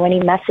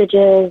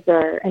messages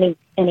or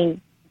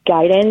any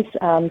guidance,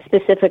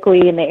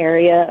 specifically in the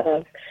area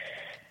of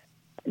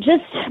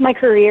just my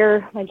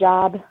career, my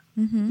job,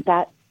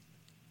 that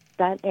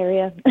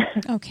area.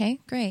 Okay,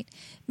 great.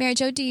 Mary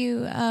Jo, do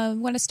you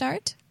want to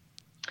start?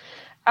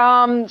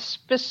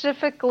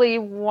 Specifically,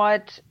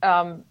 what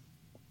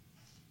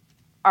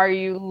are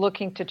you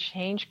looking to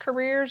change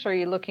careers? Are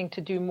you looking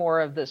to do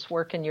more of this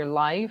work in your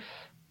life?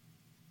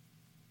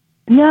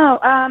 No.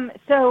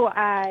 So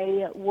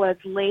I was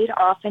laid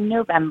off in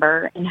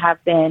November and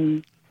have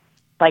been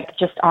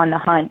just on the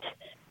hunt,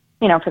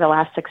 for the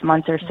last 6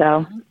 months or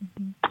so,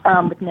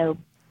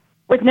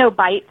 with no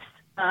bites.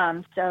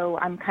 So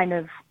I'm kind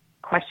of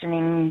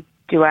questioning,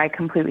 do I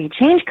completely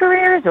change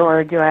careers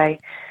or do I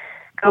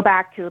go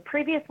back to a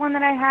previous one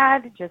that I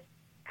had? Just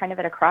kind of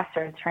at a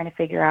crossroads trying to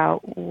figure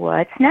out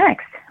what's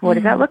next. What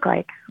does that look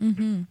like?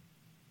 Mm-hmm.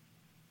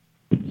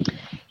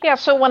 Yeah,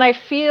 so when I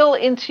feel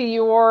into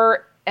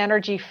your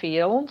energy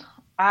field,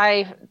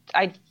 I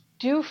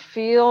do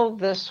feel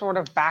this sort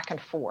of back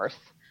and forth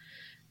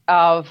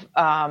of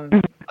a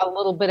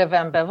little bit of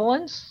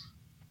ambivalence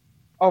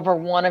over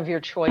one of your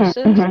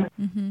choices.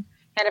 Mm-hmm.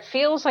 And it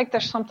feels like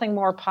there's something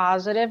more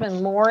positive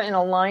and more in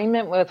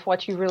alignment with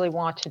what you really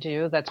want to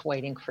do that's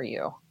waiting for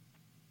you.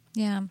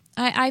 Yeah,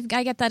 I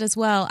get that as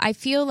well. I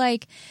feel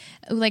like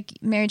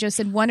Mary Jo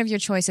said, one of your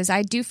choices.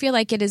 I do feel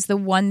like it is the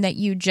one that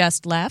you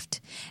just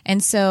left.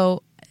 And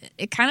so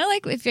it kind of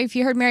like if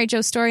you heard Mary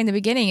Jo's story in the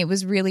beginning, it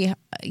was really,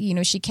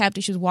 she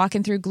was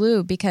walking through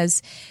glue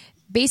because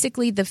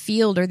basically the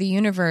field or the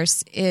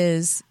universe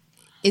is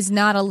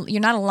not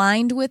you're not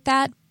aligned with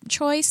that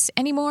choice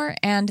anymore,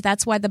 and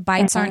that's why the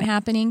bites aren't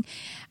happening.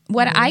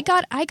 What I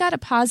got a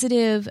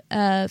positive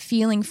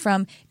feeling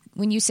from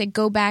when you said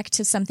go back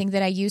to something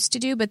that I used to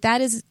do, but that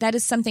is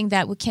something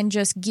that can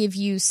just give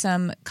you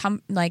some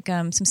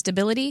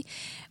stability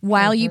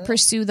while you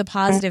pursue the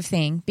positive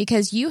thing,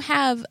 because you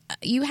have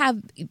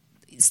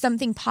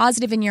something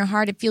positive in your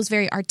heart. It feels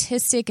very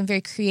artistic and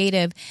very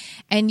creative,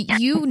 and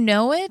you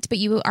know it, but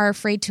you are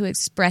afraid to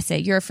express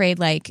it. You're afraid,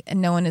 like,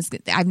 no one is,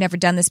 I've never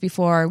done this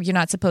before. You're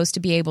not supposed to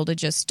be able to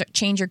just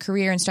change your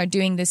career and start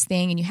doing this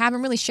thing, and you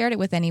haven't really shared it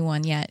with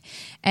anyone yet.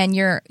 And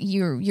you're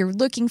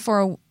looking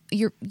for,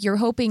 you're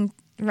hoping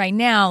right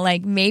now,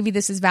 like, maybe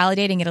this is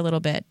validating it a little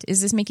bit.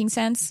 Is this making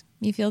sense?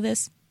 You feel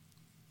this?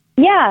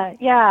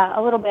 Yeah,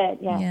 a little bit.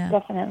 Yeah.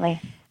 Definitely.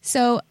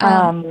 So,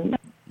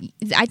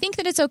 I think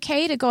that it's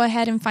okay to go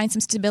ahead and find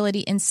some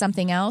stability in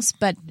something else,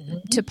 but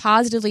to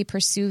positively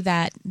pursue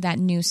that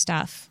new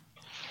stuff.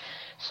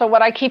 So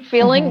what I keep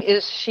feeling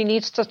is she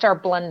needs to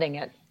start blending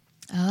it.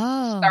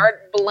 Oh.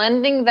 Start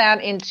blending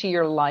that into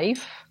your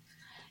life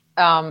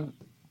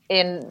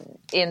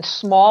in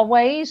small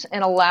ways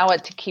and allow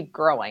it to keep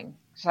growing.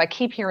 So I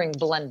keep hearing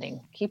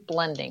blending, keep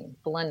blending,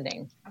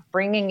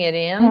 bringing it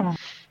in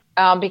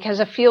because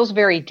it feels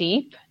very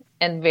deep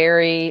and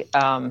very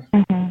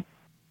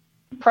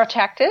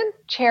protected,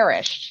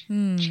 cherished.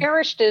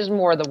 Cherished is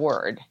more the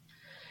word.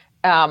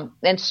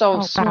 And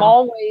so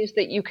small ways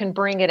that you can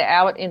bring it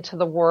out into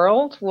the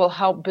world will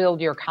help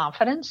build your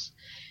confidence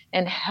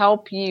and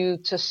help you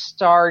to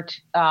start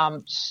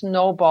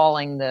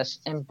snowballing this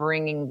and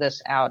bringing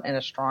this out in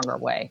a stronger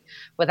way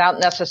without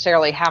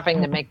necessarily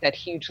having to make that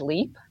huge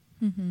leap.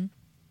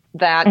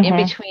 That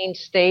in-between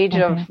stage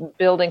of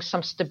building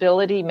some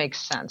stability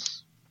makes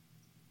sense.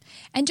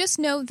 And just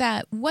know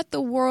that what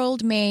the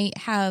world may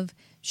have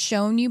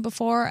shown you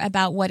before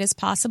about what is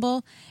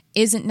possible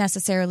isn't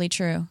necessarily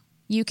true.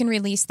 You can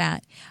release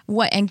that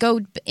and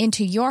go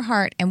into your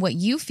heart and what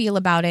you feel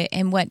about it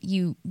and what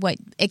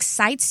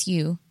excites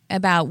you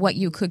about what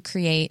you could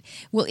create.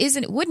 Well,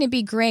 wouldn't it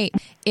be great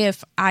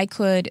if I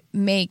could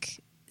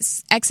make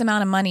X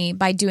amount of money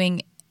by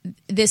doing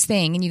this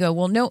thing? And you go,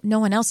 well, no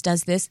one else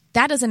does this.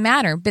 That doesn't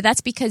matter, but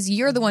that's because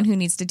you're the one who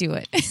needs to do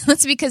it.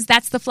 That's because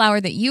that's the flower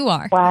that you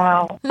are.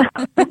 Wow.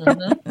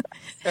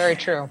 Very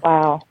true.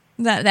 Wow.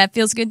 That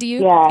feels good to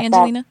you,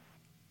 Angelina?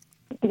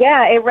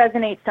 Yeah, it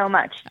resonates so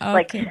much.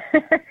 Okay.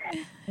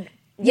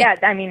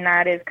 I mean,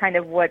 that is kind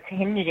of what's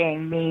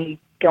hinging me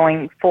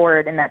going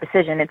forward in that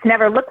decision. It's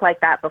never looked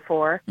like that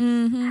before.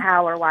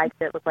 How or why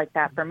did it look like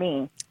that for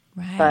me?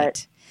 Right.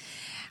 But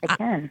it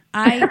can.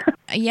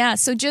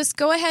 So just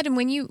go ahead and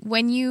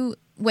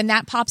when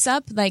that pops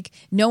up, like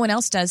no one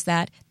else does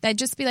that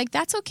just be like,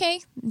 that's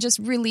okay. Just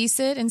release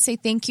it and say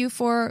thank you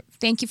for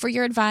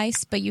your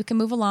advice, but you can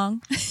move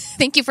along.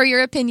 Thank you for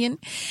your opinion.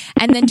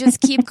 And then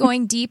just keep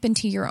going deep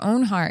into your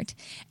own heart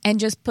and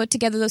just put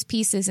together those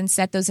pieces and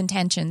set those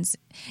intentions.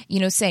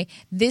 Say,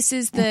 this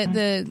is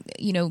the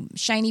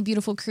shiny,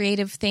 beautiful,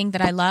 creative thing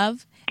that I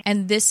love.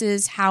 And this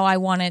is how I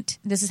want it.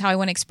 This is how I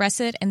want to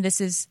express it. And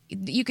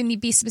you can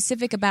be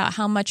specific about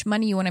how much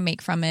money you want to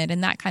make from it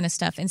and that kind of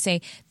stuff. And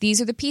say, these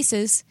are the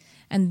pieces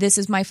and this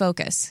is my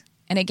focus.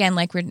 And again,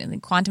 like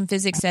quantum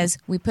physics says,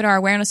 we put our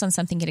awareness on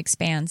something, it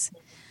expands.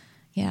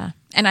 Yeah.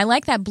 And I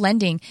like that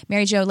blending.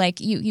 Mary Jo, like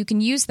you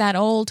can use that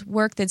old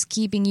work that's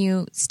keeping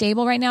you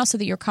stable right now so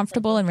that you're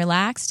comfortable and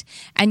relaxed.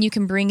 And you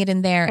can bring it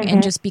in there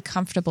and just be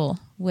comfortable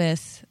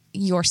with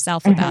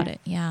yourself about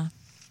it. Yeah.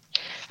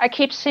 I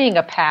keep seeing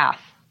a path.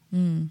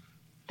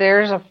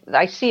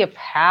 I see a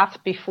path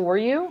before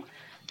you,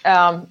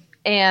 and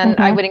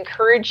I would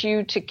encourage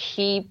you to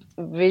keep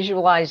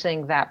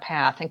visualizing that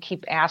path and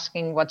keep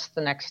asking what's the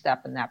next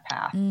step in that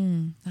path.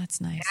 That's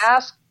nice.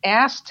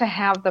 Ask to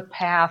have the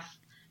path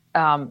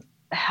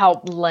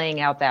help laying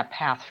out that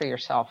path for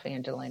yourself,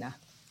 Angelina.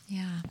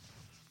 Yeah.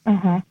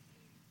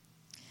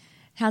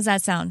 How's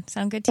that sound?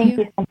 Sound good to you?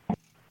 Thank you.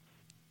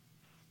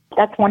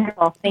 That's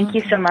wonderful. Thank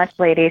you so much,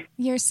 ladies.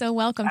 You're so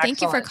welcome. Excellent.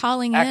 Thank you for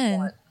calling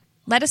in.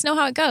 Let us know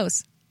how it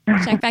goes.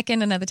 Check back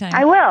in another time.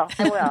 I will.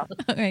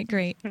 All right,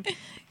 great.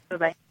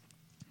 Bye-bye.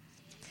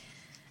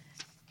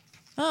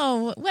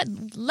 Oh, what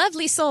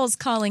lovely souls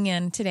calling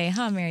in today,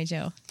 huh, Mary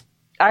Jo?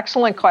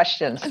 Excellent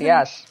questions.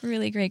 Yes.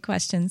 Really great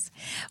questions.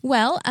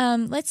 Well,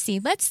 let's see.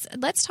 Let's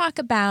talk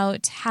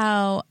about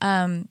how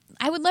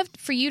I would love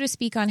for you to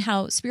speak on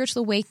how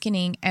spiritual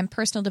awakening and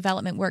personal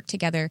development work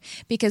together.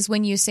 Because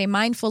when you say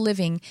mindful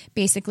living,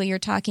 basically you're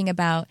talking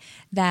about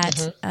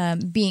that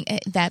being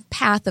that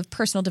path of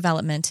personal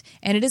development,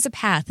 and it is a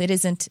path. It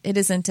isn't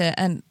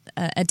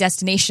a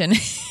destination.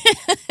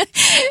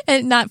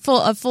 And not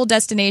a full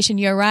destination.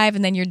 You arrive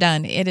and then you're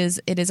done. It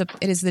is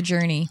the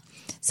journey.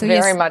 So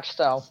very much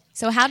so.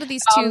 So how do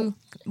these two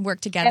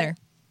work together?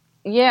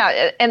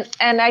 And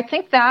I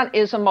think that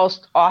is a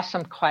most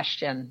awesome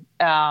question.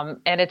 And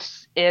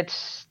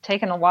it's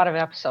taken a lot of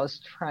episodes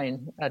to try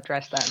and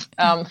address that.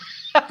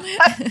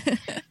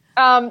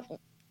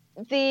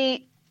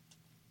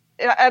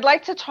 I'd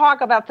like to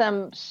talk about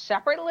them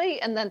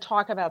separately and then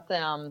talk about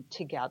them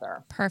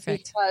together.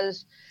 Perfect.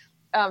 Because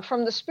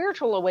from the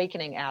spiritual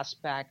awakening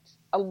aspect,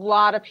 a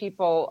lot of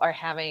people are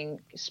having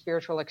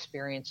spiritual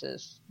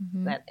experiences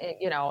that,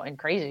 and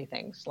crazy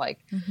things like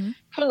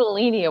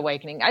Kundalini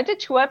awakening. I did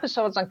 2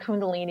 episodes on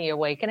Kundalini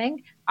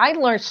awakening. I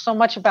learned so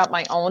much about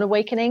my own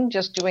awakening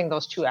just doing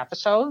those 2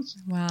 episodes.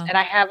 Wow. And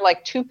I have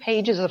like 2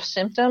 pages of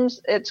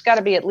symptoms. It's got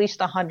to be at least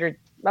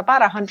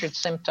about 100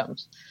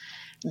 symptoms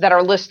that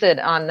are listed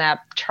on that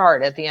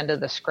chart at the end of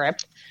the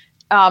script.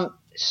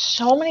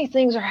 So many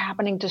things are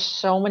happening to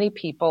so many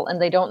people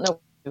and they don't know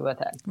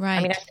with it. Right.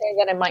 I mean, I say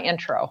that in my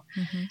intro.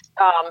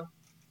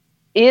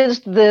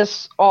 Is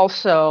this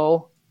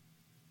also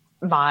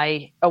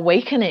my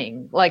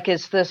awakening? Like,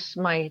 is this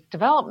my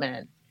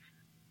development?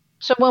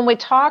 So when we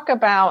talk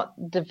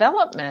about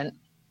development,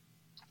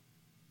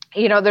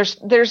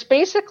 there's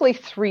basically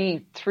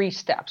three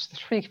steps,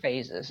 3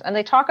 phases. And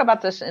they talk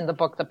about this in the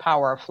book, The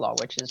Power of Flow,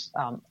 which is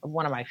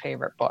one of my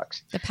favorite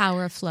books. The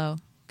Power of Flow.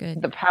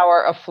 Good. The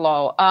Power of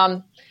Flow.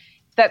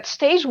 That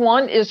stage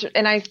 1 is,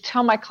 and I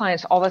tell my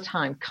clients all the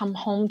time, come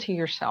home to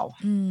yourself.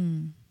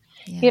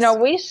 Yes.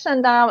 We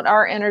send out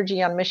our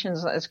energy on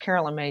missions, as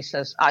Carolyn May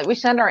says, we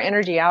send our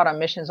energy out on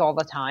missions all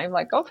the time.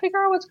 Like, go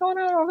figure out what's going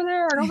on over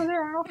there and over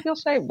there. I don't feel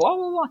safe, blah,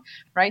 blah, blah.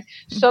 Right.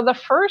 So the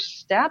first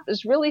step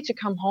is really to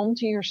come home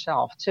to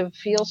yourself, to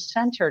feel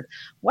centered.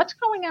 What's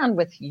going on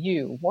with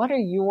you? What are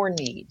your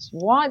needs?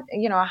 How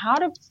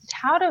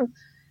to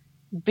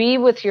be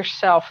with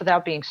yourself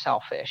without being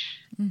selfish.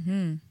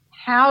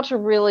 How to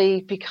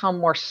really become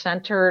more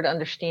centered,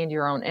 understand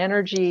your own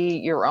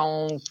energy, your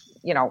own,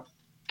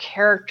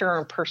 character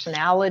and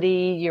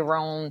personality, your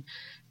own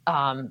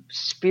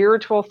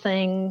spiritual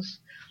things.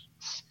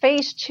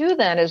 Phase 2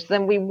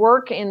 then we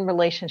work in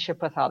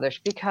relationship with others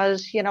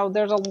because,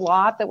 there's a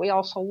lot that we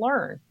also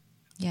learn.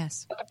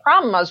 Yes. But the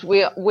problem is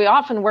we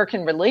often work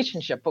in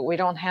relationship, but we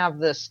don't have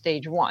this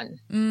stage 1,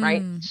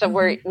 right? So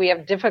we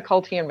have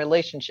difficulty in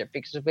relationship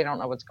because we don't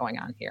know what's going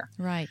on here.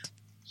 Right.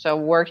 So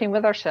working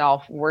with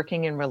ourselves,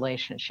 working in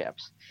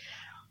relationships.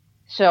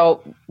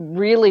 So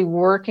really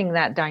working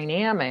that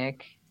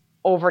dynamic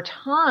over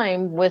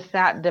time with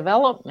that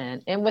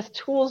development and with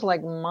tools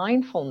like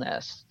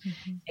mindfulness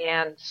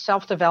and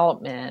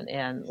self-development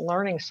and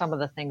learning some of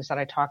the things that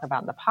I talk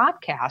about in the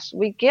podcast,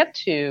 we get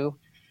to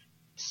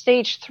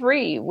stage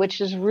 3, which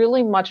is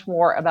really much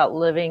more about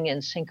living in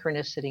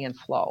synchronicity and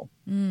flow.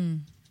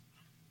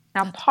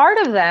 Now, part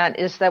of that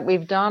is that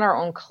we've done our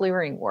own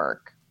clearing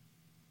work.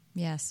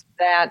 Yes.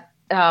 That,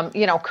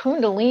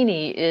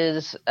 Kundalini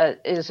is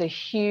a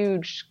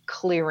huge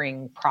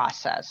clearing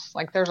process.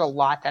 Like, there's a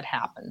lot that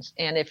happens.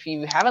 And if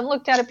you haven't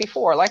looked at it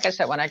before, like I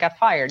said, when I got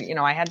fired,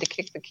 I had to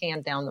kick the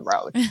can down the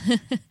road.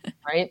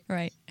 Right?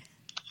 Right.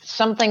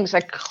 Some things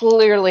I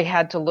clearly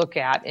had to look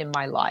at in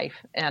my life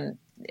and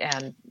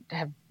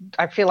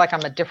I feel like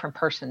I'm a different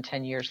person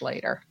 10 years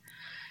later.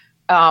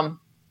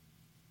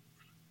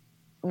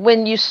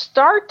 When you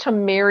start to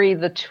marry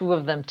the 2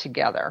 of them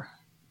together,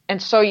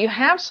 and so you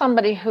have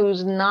somebody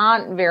who's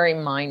not very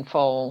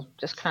mindful,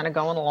 just kind of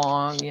going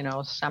along,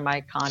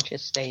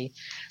 semi-conscious state,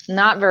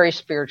 not very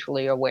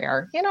spiritually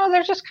aware.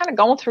 They're just kind of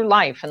going through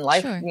life and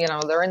life, Sure.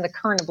 They're in the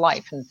current of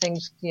life and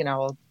things,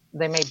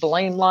 they may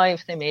blame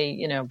life, they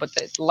may, but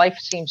life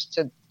seems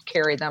to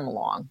carry them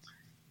along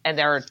and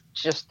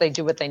they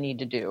do what they need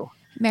to do.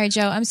 Mary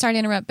Jo, I'm sorry to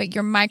interrupt, but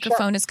your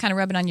microphone is kind of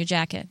rubbing on your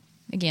jacket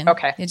again.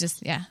 Okay.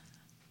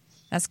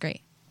 That's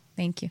great.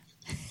 Thank you.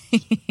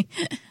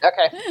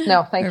 Okay.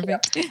 No, thank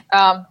Perfect. you.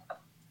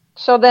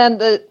 So then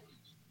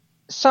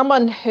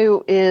someone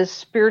who is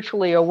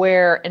spiritually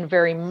aware and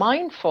very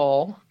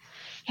mindful,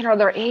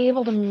 they're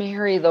able to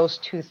marry those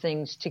 2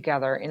 things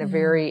together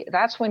in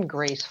that's when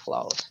grace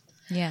flows.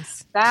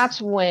 Yes.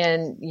 That's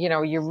when,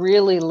 you're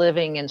really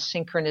living in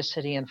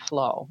synchronicity and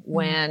flow,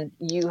 when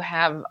you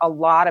have a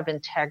lot of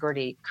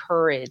integrity,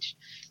 courage,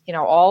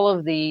 all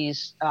of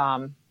these,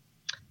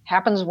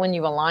 happens when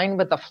you align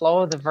with the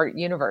flow of the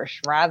universe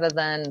rather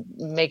than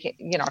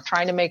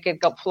trying to make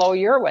it flow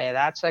your way.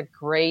 That's a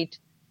great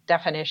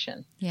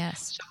definition.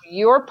 Yes. So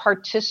you're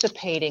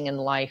participating in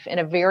life in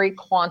a very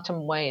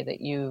quantum way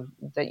that you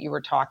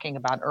were talking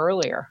about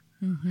earlier.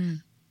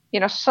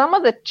 Some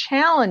of the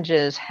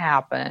challenges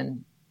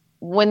happen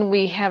when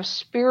we have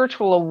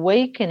spiritual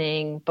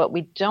awakening, but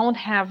we don't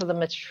have the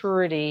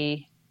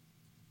maturity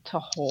to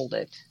hold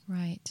it.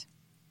 Right.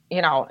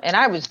 And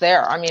I was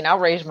there. I mean, I'll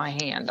raise my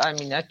hand. I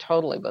mean, I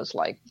totally was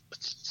like,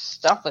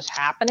 stuff was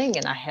happening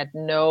and I had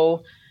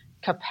no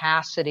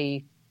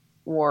capacity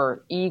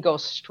or ego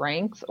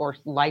strength or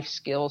life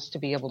skills to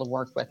be able to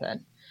work with it.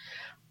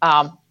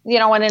 And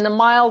in a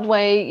mild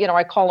way,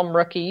 I call them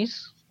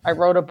rookies. I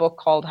wrote a book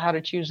called How to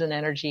Choose an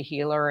Energy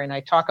Healer, and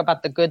I talk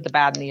about the good, the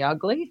bad, and the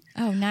ugly.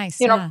 Oh, nice.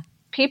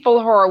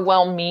 People who are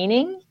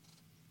well-meaning,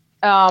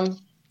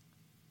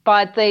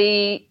 but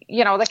they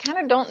kind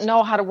of don't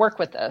know how to work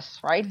with this,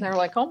 right? And they're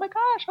like, oh my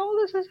gosh,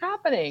 this is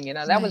happening.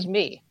 That was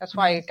me. That's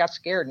why I got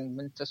scared and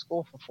went to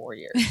school for 4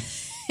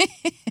 years.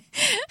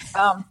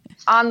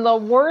 On the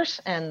worst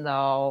end,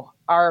 though,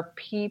 are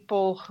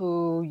people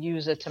who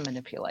use it to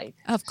manipulate.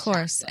 Of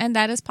course. And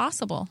that is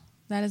possible.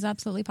 That is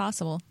absolutely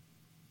possible.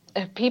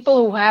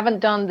 people who haven't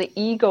done the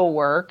ego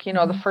work,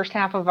 the first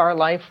half of our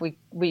life,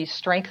 we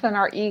strengthen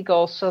our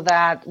ego so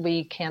that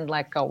we can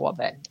let go of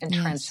it and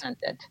transcend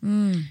it.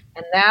 And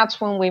that's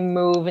when we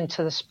move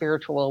into the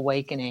spiritual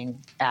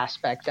awakening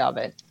aspect of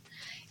it.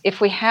 If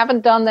we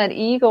haven't done that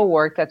ego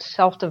work, that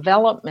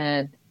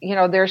self-development,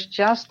 there's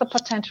just the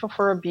potential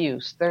for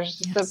abuse. There's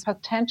the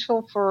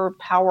potential for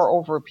power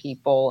over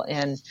people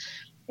and,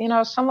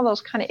 some of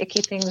those kind of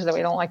icky things that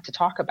we don't like to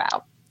talk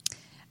about.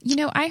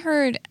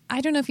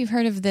 I don't know if you've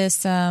heard of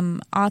this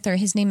author.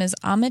 His name is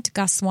Amit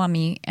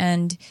Goswami,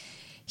 and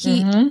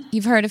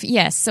you've heard of,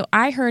 yes. So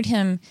I heard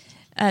him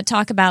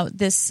talk about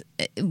this,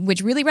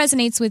 which really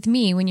resonates with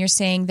me when you're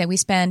saying that we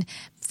spend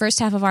first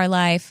half of our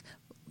life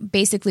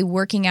basically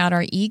working out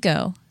our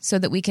ego so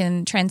that we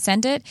can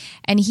transcend it.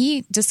 And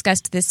he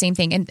discussed the same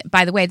thing. And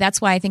by the way,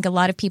 that's why I think a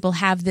lot of people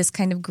have this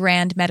kind of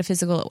grand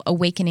metaphysical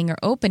awakening or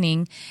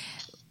opening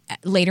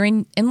later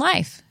in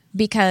life,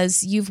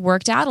 because you've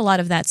worked out a lot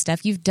of that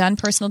stuff. You've done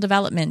personal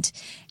development.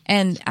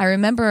 And I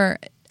remember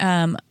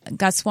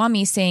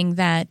Goswami saying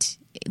that,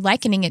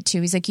 likening it to,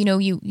 he's like, you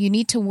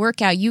need to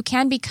work out. You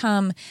can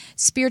become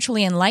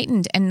spiritually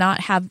enlightened and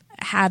not have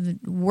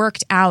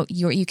worked out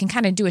you can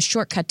kind of do a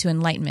shortcut to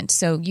enlightenment.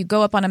 So you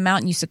go up on a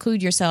mountain, you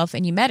seclude yourself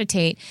and you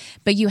meditate,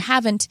 but you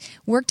haven't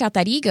worked out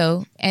that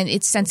ego and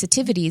its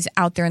sensitivities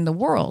out there in the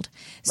world.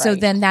 Right. So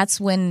then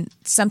that's when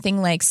something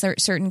like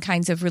certain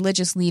kinds of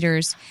religious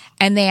leaders,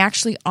 and they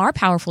actually are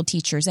powerful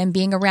teachers, and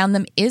being around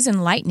them is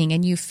enlightening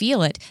and you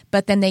feel it,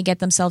 but then they get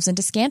themselves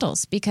into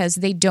scandals because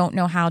they don't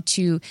know how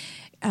to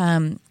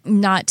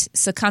not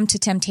succumb to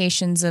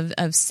temptations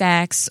of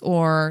sex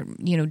or,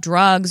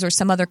 drugs or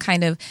some other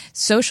kind of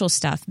social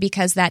stuff,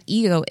 because that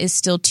ego is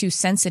still too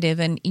sensitive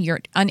and you're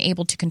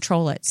unable to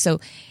control it. So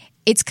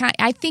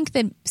I think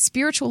that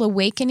spiritual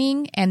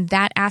awakening and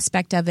that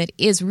aspect of it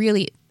is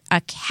really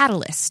a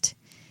catalyst.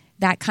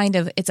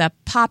 It's a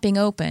popping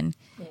open,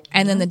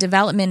 and then the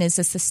development is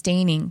a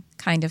sustaining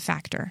kind of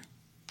factor.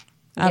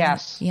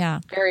 Yes. Yeah.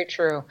 Very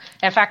true.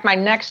 In fact, my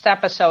next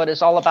episode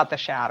is all about the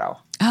shadow.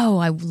 Oh,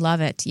 I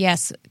love it.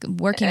 Yes.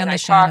 Working on the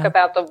shadow. I talk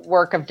about the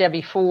work of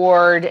Debbie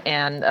Ford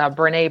and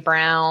Brene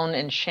Brown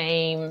and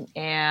shame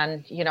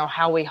and,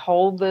 how we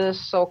hold this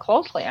so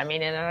closely. I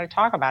mean, and I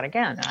talk about,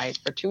 again,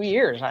 for 2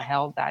 years, I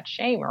held that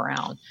shame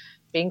around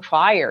being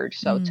fired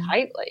so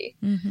tightly.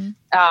 Mm-hmm.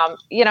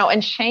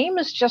 And shame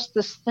is just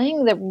this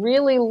thing that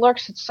really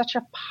lurks. It's such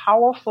a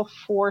powerful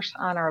force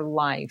on our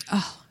life.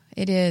 Oh.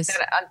 It is.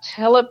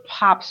 Until it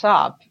pops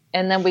up,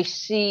 and then we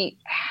see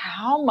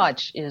how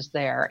much is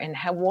there and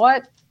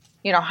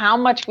how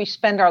much we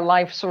spend our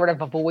life sort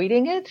of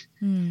avoiding it.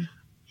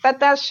 But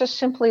that's just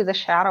simply the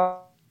shadow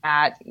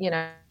that,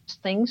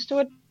 things to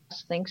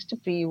address, things to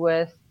be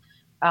with.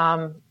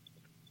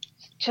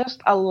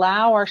 Just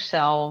allow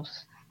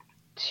ourselves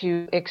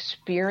to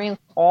experience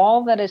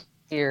all that is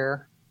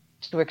here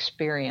to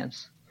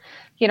experience.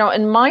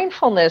 In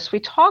mindfulness, we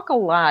talk a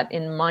lot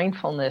in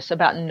mindfulness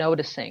about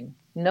noticing.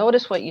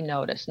 Notice what you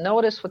notice.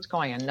 Notice what's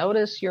going on.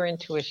 Notice your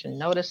intuition.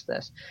 Notice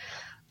this.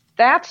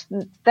 That's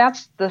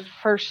the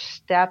first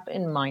step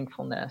in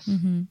mindfulness.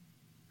 Mm-hmm.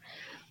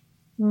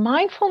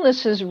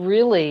 Mindfulness is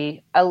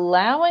really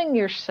allowing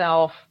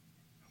yourself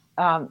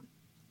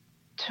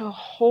to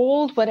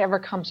hold whatever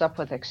comes up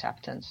with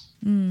acceptance.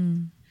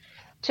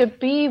 To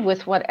be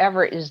with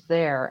whatever is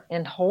there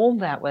and hold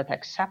that with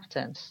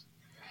acceptance.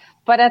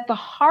 But at the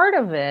heart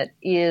of it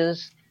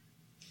is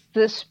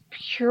this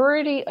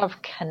purity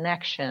of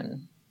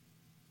connection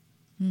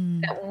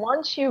that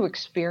once you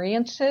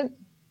experience it,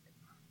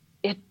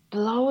 it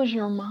blows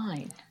your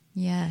mind.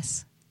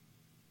 Yes.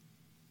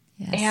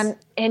 Yes.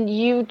 And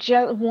you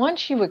just,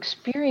 once you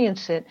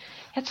experience it,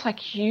 it's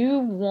like you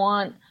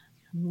want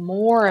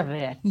more of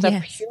it.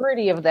 The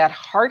purity of that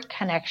heart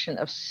connection,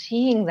 of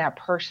seeing that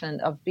person,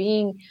 of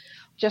being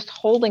just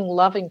holding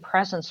loving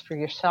presence for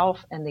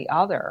yourself and the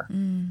other,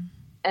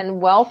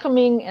 and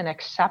welcoming and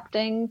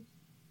accepting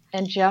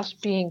and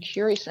just being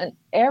curious, and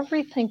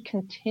everything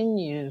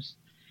continues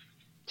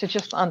to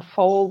just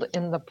unfold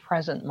in the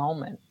present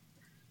moment.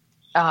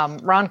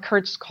 Ron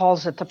Kurtz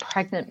calls it the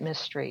pregnant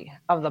mystery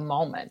of the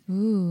moment.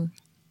 Ooh.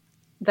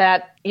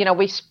 That,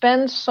 we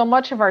spend so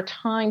much of our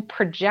time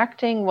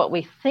projecting what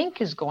we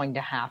think is going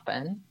to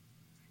happen,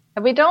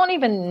 and we don't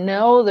even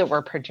know that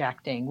we're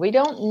projecting. We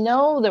don't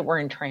know that we're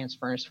in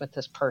transference with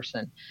this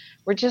person.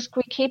 We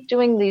keep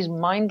doing these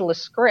mindless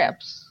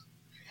scripts.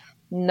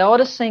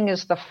 Noticing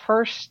is the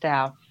first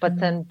step, but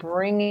then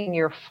bringing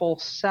your full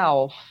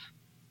self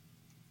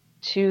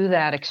to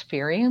that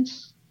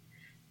experience,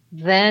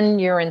 then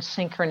you're in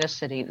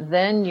synchronicity,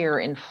 then you're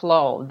in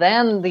flow,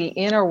 then the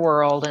inner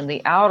world and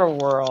the outer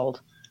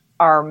world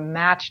are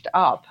matched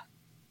up,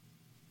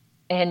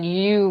 and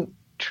you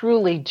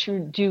truly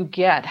do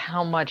get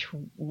how much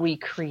we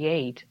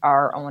create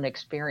our own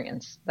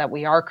experience, that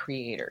we are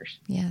creators.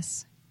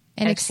 Yes.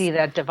 And see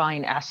that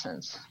divine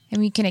essence. And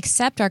we can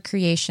accept our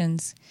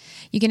creations.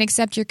 You can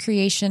accept your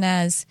creation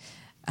as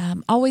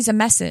always a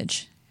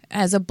message,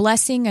 as a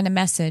blessing and a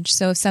message.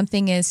 So if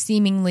something is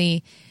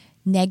seemingly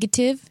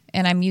negative,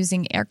 and I'm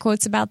using air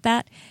quotes about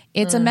that,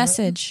 it's a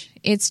message.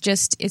 It's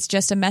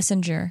just a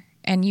messenger,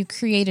 and you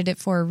created it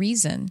for a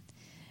reason.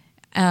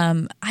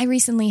 I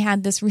recently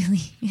had this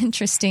really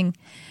interesting,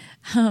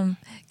 kind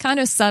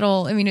of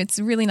subtle, I mean, it's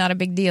really not a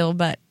big deal,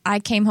 but I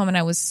came home and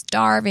I was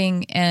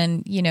starving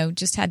and,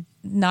 just had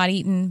not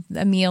eaten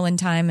a meal in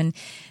time. And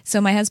so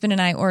my husband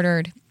and I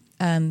ordered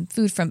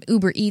food from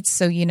Uber Eats.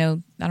 So, I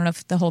don't know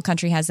if the whole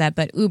country has that,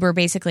 but Uber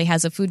basically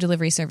has a food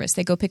delivery service.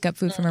 They go pick up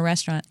food from a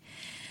restaurant.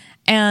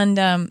 And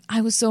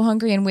I was so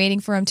hungry and waiting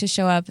for him to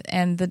show up,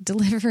 and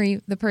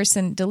the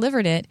person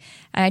delivered it,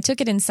 and I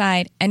took it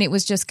inside, and it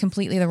was just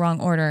completely the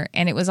wrong order.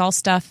 And it was all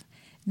stuff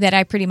that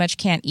I pretty much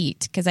can't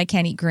eat because I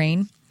can't eat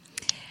grain.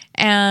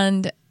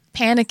 And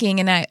panicking,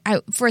 and I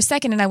for a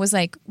second, and I was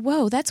like,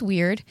 whoa, that's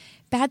weird.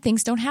 Bad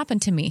things don't happen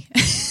to me.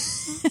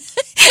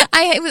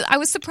 I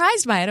was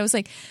surprised by it. I was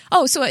like,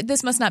 oh, so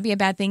this must not be a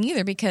bad thing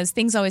either, because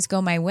things always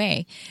go my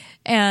way.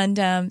 And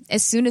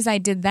as soon as I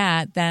did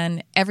that,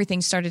 then everything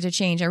started to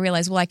change. I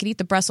realized, well, I could eat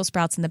the Brussels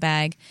sprouts in the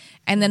bag.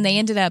 And then they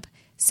ended up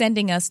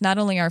sending us not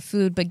only our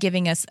food, but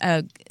giving us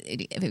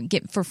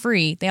for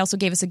free. They also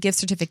gave us a gift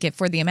certificate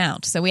for the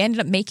amount. So we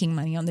ended up making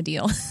money on the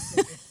deal.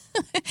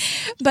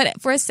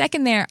 But for a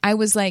second there, I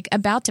was like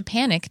about to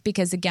panic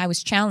because I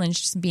was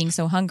challenged being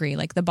so hungry.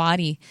 Like the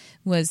body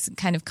was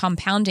kind of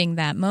compounding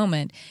that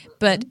moment.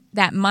 But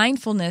that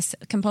mindfulness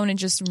component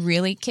just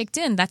really kicked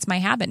in. That's my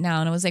habit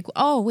now. And I was like,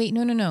 oh, wait,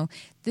 no.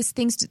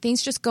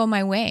 Things just go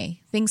my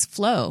way. Things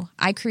flow.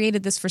 I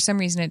created this for some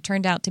reason. It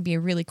turned out to be a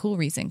really cool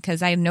reason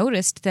because I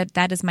noticed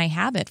that is my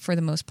habit for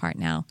the most part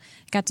now.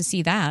 I got to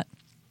see that.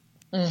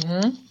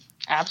 Mm-hmm.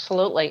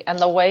 Absolutely. And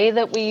the way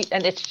that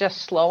and it's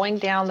just slowing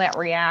down that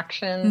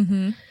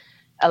reaction,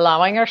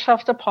 allowing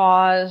ourselves to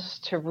pause,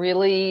 to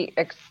really,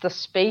 the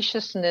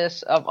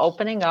spaciousness of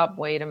opening up,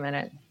 wait a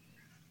minute.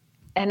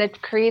 And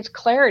it creates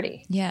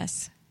clarity.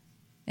 Yes.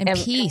 And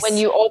peace. When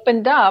you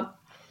opened up,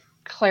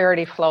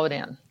 clarity flowed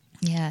in.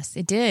 Yes,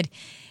 it did.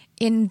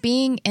 In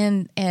being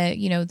in,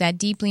 that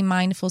deeply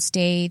mindful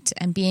state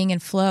and being in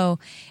flow,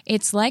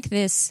 it's like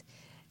this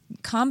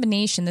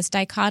combination, this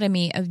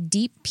dichotomy of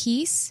deep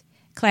peace,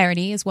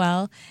 clarity as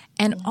well,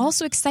 and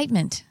also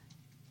excitement.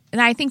 And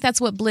I think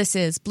that's what bliss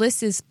is.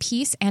 Bliss is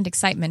peace and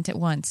excitement at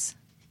once.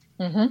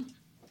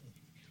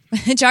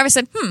 Mm-hmm. Jarvis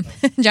said,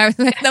 Jarvis,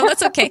 no,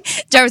 that's okay.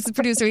 Jarvis, the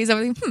producer, he's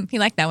over there, he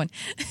liked that one.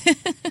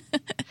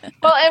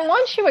 Well, and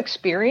once you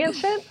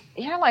experience it,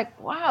 you're like,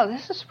 wow,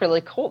 this is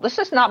really cool. This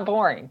is not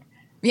boring.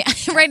 Yeah,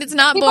 right. It's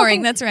not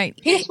boring. That's right.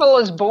 Peaceful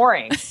is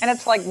boring. And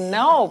it's like,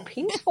 no,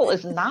 peaceful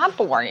is not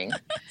boring.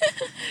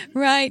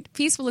 Right.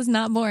 Peaceful is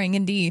not boring,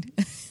 indeed.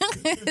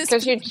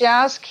 Because you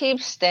just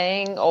keep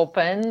staying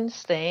open.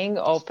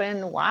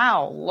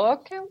 Wow,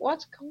 look at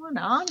what's going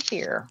on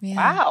here. Yeah.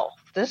 Wow,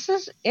 this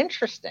is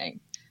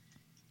interesting.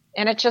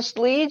 And it just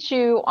leads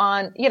you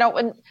on,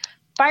 when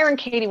Byron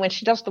Katie, when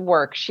she does the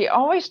work, she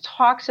always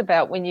talks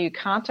about when you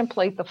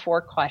contemplate the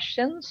 4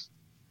 questions,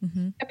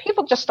 and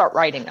people just start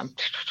writing them.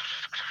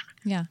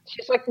 Yeah.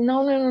 She's like,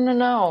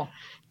 no.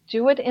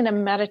 Do it in a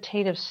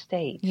meditative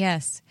state.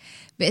 Yes.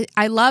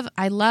 I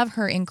love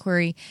her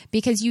inquiry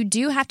because you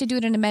do have to do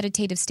it in a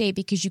meditative state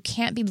because you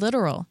can't be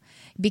literal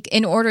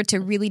in order to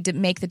really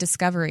make the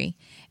discovery.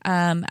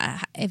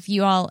 If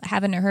you all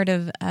haven't heard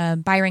of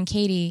Byron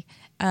Katie,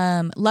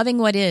 Loving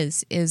What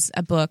Is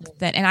a book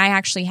and I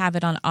actually have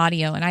it on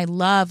audio, and I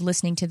love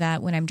listening to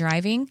that when I'm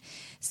driving.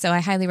 So I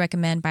highly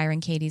recommend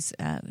Byron Katie's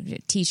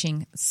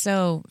teaching.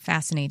 So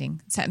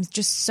fascinating. It's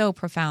just so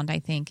profound, I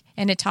think.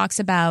 And it talks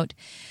about,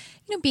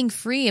 being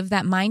free of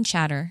that mind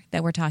chatter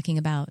that we're talking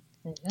about.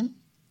 Mm-hmm.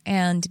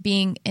 And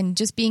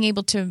just being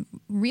able to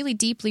really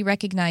deeply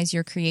recognize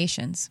your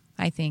creations,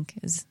 I think,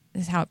 is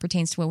how it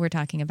pertains to what we're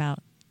talking about.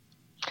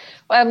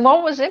 Well, and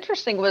what was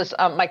interesting was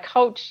my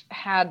coach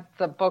had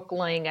the book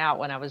laying out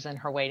when I was in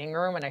her waiting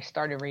room, and I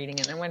started reading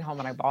it, and I went home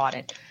and I bought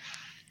it.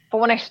 But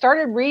when I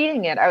started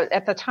reading it,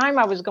 at the time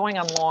I was going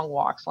on long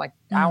walks, like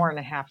hour and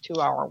a half,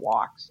 2-hour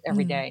walks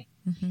every day.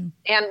 Mm-hmm.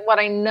 And what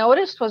I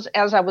noticed was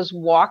as I was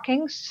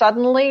walking,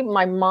 suddenly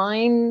my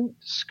mind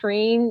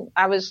screen,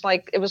 it was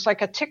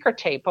like a ticker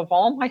tape of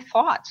all my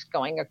thoughts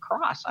going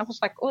across. I was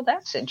like, oh,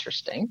 that's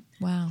interesting.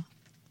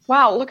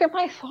 Wow, look at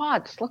my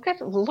thoughts. Look at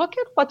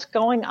what's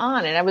going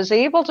on. And I was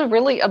able to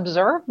really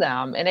observe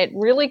them. And it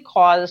really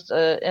caused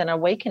an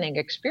awakening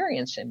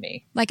experience in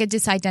me. Like a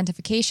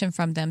disidentification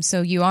from them.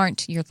 So you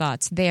aren't your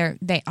thoughts.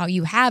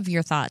 You have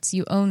your thoughts.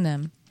 You own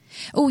them.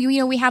 Oh,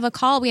 we have a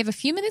call. We have a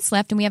few minutes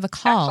left and we have a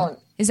call.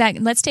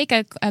 Excellent. Let's take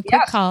a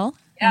quick call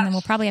and then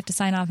we'll probably have to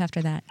sign off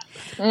after that.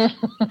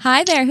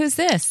 Hi there. Who's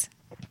this?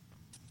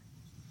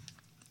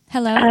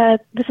 Hello?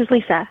 This is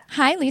Lisa.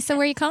 Hi, Lisa.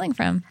 Where are you calling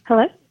from?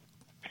 Hello?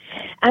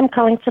 I'm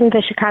calling from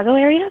the Chicago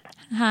area.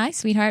 Hi,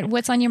 sweetheart.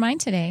 What's on your mind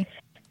today?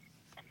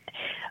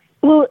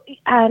 Well,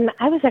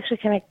 I was actually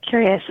kind of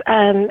curious.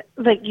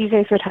 Like you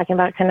guys were talking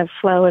about kind of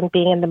flow and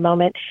being in the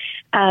moment.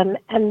 And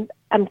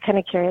I'm kind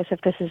of curious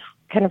if this is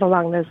kind of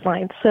along those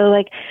lines. So,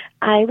 like,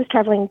 I was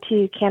traveling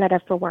to Canada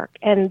for work,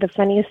 and the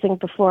funniest thing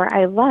before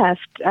I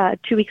left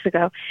 2 weeks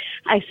ago,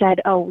 I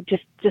said, "Oh,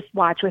 just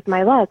watch with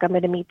my luck. I'm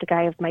going to meet the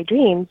guy of my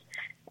dreams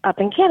up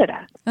in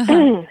Canada."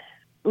 Uh-huh.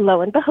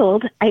 Lo and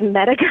behold, I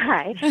met a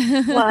guy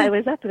while I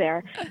was up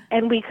there,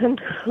 and we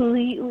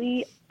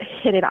completely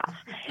hit it off.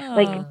 Oh.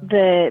 Like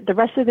the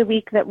rest of the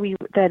week that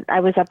I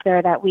was up there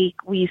that week,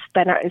 we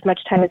spent as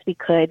much time as we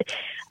could.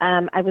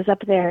 I was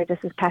up there this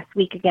past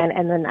week again,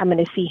 and then I'm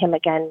going to see him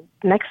again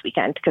next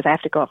weekend because I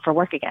have to go up for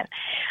work again.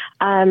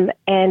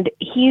 And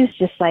he's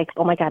just like,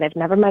 "Oh my God, I've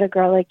never met a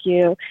girl like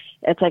you."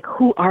 It's like,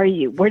 "Who are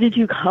you? Where did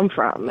you come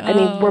from?" Oh. I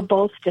mean, we're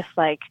both just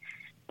like,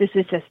 "This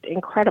is just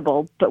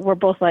incredible," but we're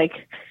both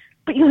like,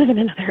 "But you live in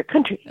another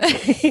country."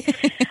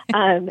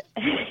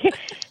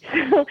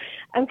 So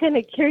I'm kind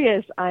of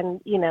curious on,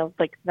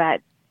 like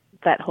that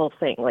whole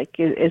thing. Like,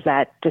 is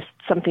that just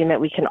something that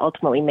we can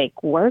ultimately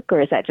make work,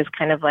 or is that just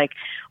kind of like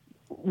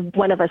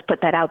one of us put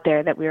that out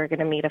there that we were going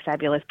to meet a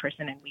fabulous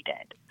person and we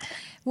did?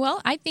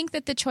 Well, I think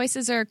that the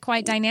choices are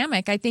quite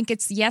dynamic. I think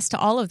it's yes to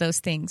all of those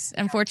things.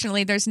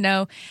 Unfortunately, there's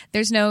no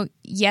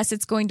yes,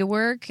 it's going to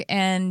work.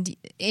 And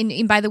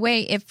by the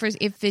way, if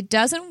it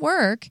doesn't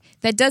work,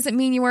 that doesn't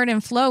mean you weren't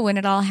in flow when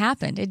it all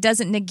happened. It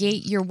doesn't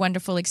negate your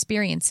wonderful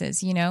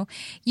experiences. We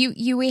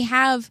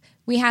have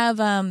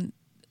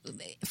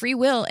free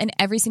will in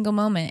every single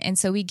moment, and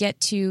so we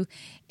get to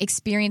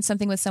experience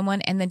something with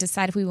someone and then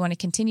decide if we want to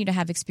continue to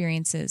have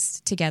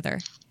experiences together.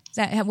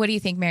 What do you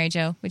think, Mary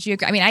Jo? Would you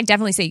agree? I mean, I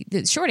definitely say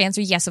the short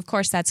answer, yes, of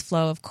course that's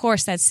flow. Of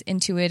course that's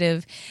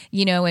intuitive,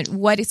 and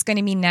what it's going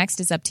to mean next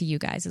is up to you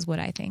guys, is what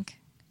I think.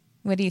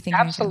 What do you think?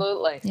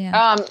 Absolutely.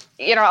 Yeah.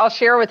 I'll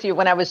share with you,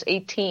 when I was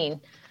 18,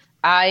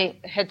 I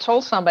had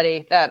told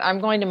somebody that I'm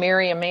going to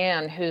marry a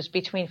man who's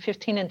between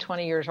 15 and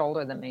 20 years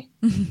older than me.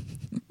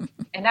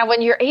 And now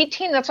when you're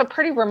 18, that's a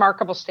pretty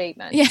remarkable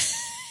statement. Yeah.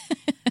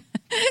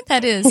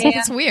 That is.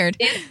 It's weird.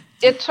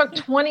 It took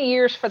 20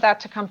 years for that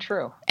to come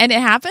true. And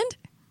it happened?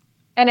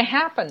 And it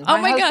happened. Oh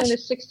my gosh. My husband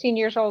is 16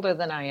 years older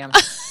than I am.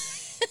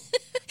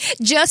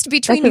 Just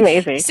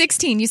between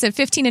 16, you said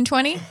 15 and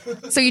 20?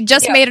 So you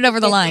just made it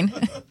over the line.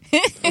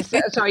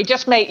 So he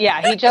just made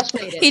it.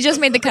 He just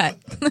made the cut.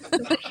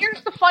 But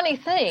here's the funny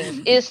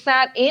thing, is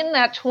that in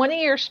that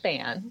 20-year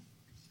span,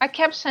 I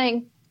kept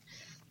saying,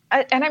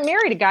 and I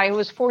married a guy who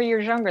was 4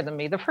 years younger than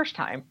me the first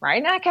time,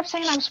 right? And I kept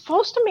saying, I'm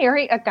supposed to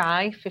marry a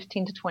guy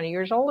 15 to 20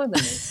 years older than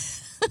me.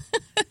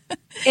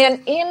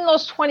 And in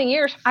those 20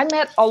 years, I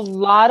met a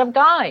lot of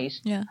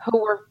guys who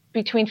were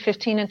between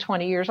 15 and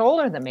 20 years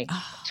older than me.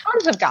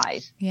 Tons of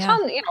guys.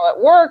 Tons, at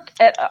work,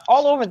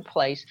 all over the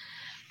place.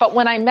 But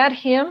when I met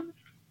him,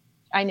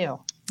 I knew.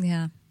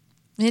 Yeah.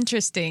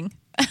 Interesting.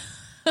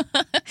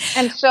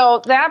 And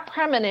so that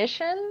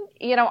premonition,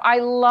 I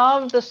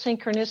love the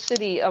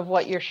synchronicity of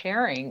what you're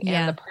sharing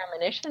and the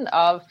premonition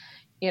of,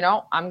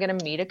 I'm going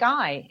to meet a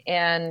guy.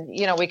 And,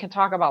 we can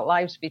talk about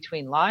lives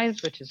between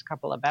lives, which is a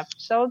couple of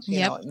episodes.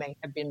 It may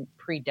have been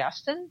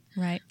predestined.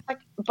 Right.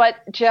 But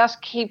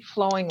just keep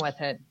flowing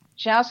with it.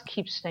 Just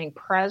keep staying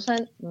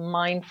present,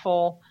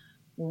 mindful.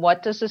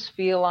 What does this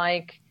feel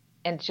like?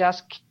 And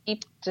just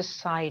keep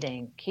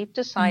deciding. Keep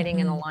deciding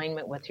in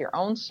alignment with your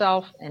own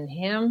self and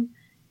him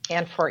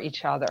and for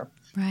each other.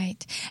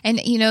 Right. And,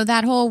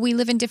 that whole we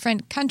live in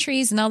different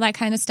countries and all that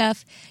kind of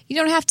stuff, you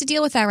don't have to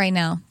deal with that right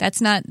now.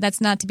 That's not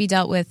to be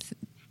dealt with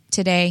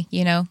today,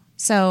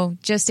 So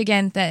just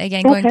going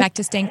back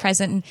to staying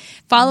present and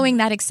following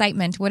that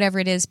excitement, whatever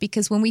it is,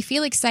 because when we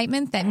feel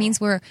excitement, that means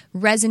we're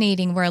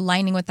resonating, we're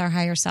aligning with our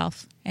higher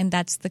self. And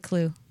that's the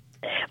clue.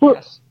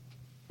 Well,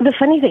 the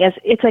funny thing is,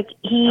 it's like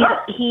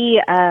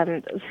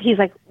he's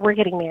like, we're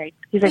getting married.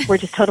 He's like, we're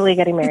just totally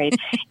getting married.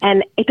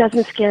 And it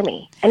doesn't scare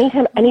me.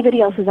 Anytime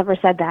anybody else has ever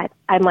said that,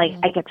 I'm like,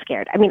 I get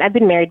scared. I mean, I've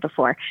been married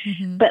before,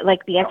 but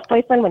like the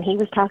ex-boyfriend, when he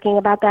was talking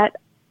about that,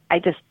 I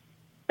didn't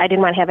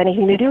want to have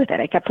anything to do with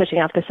it. I kept pushing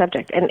off the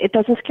subject, and it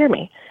doesn't scare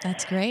me.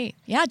 That's great.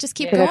 Yeah, just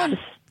keep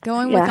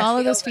going with all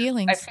of those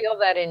feelings. I feel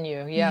that in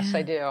you. Yes,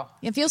 I do.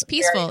 It feels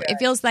peaceful. It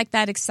feels like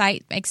that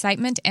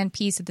excitement and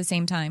peace at the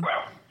same time.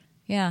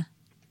 Yeah.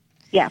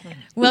 Yeah.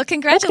 Well,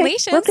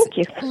 congratulations. Okay. Well, thank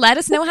you. Let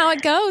us know how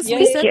it goes,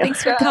 Lisa.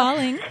 Thanks for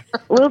calling.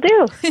 Will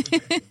do.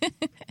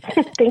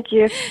 Thank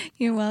you.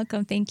 You're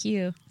welcome. Thank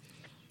you.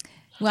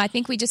 Well, I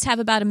think we just have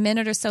about a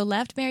minute or so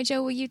left. Mary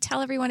Jo, will you tell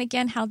everyone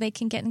again how they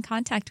can get in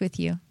contact with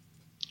you?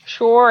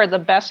 Sure. The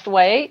best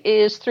way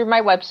is through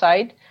my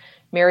website,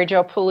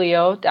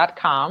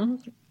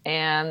 MaryJoPulio.com,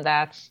 and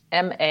that's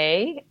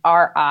MARIJO.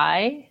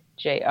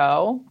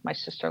 My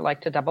sister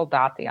liked to double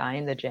dot the I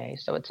and the J,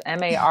 so it's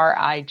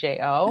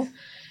MARIJO.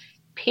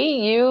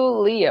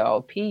 PULEO.com.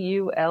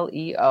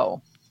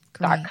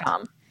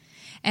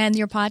 And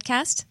your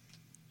podcast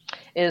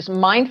is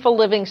Mindful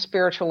Living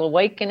Spiritual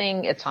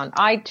Awakening. It's on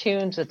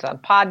iTunes, it's on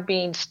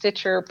Podbean,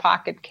 Stitcher,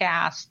 Pocket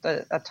Cast,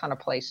 a ton of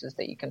places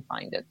that you can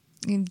find it.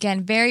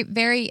 Again, very,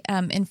 very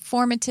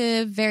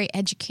informative, very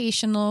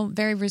educational,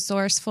 very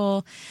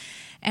resourceful.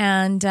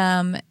 And,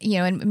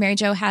 and Mary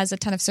Jo has a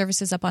ton of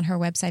services up on her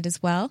website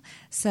as well.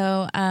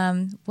 So,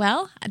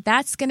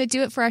 that's going to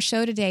do it for our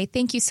show today.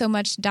 Thank you so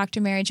much,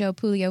 Dr. Mary Jo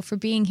Puleo, for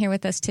being here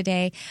with us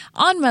today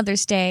on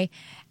Mother's Day.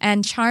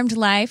 And Charmed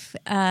Life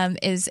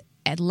is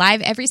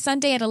live every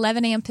Sunday at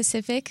 11 a.m.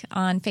 Pacific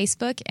on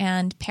Facebook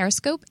and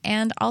Periscope,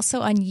 and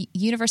also on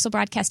Universal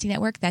Broadcasting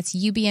Network. That's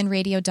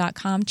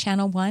ubnradio.com,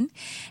 Channel 1.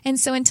 And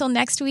so until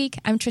next week,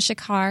 I'm Trisha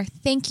Carr.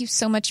 Thank you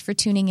so much for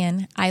tuning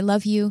in. I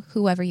love you,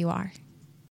 whoever you are.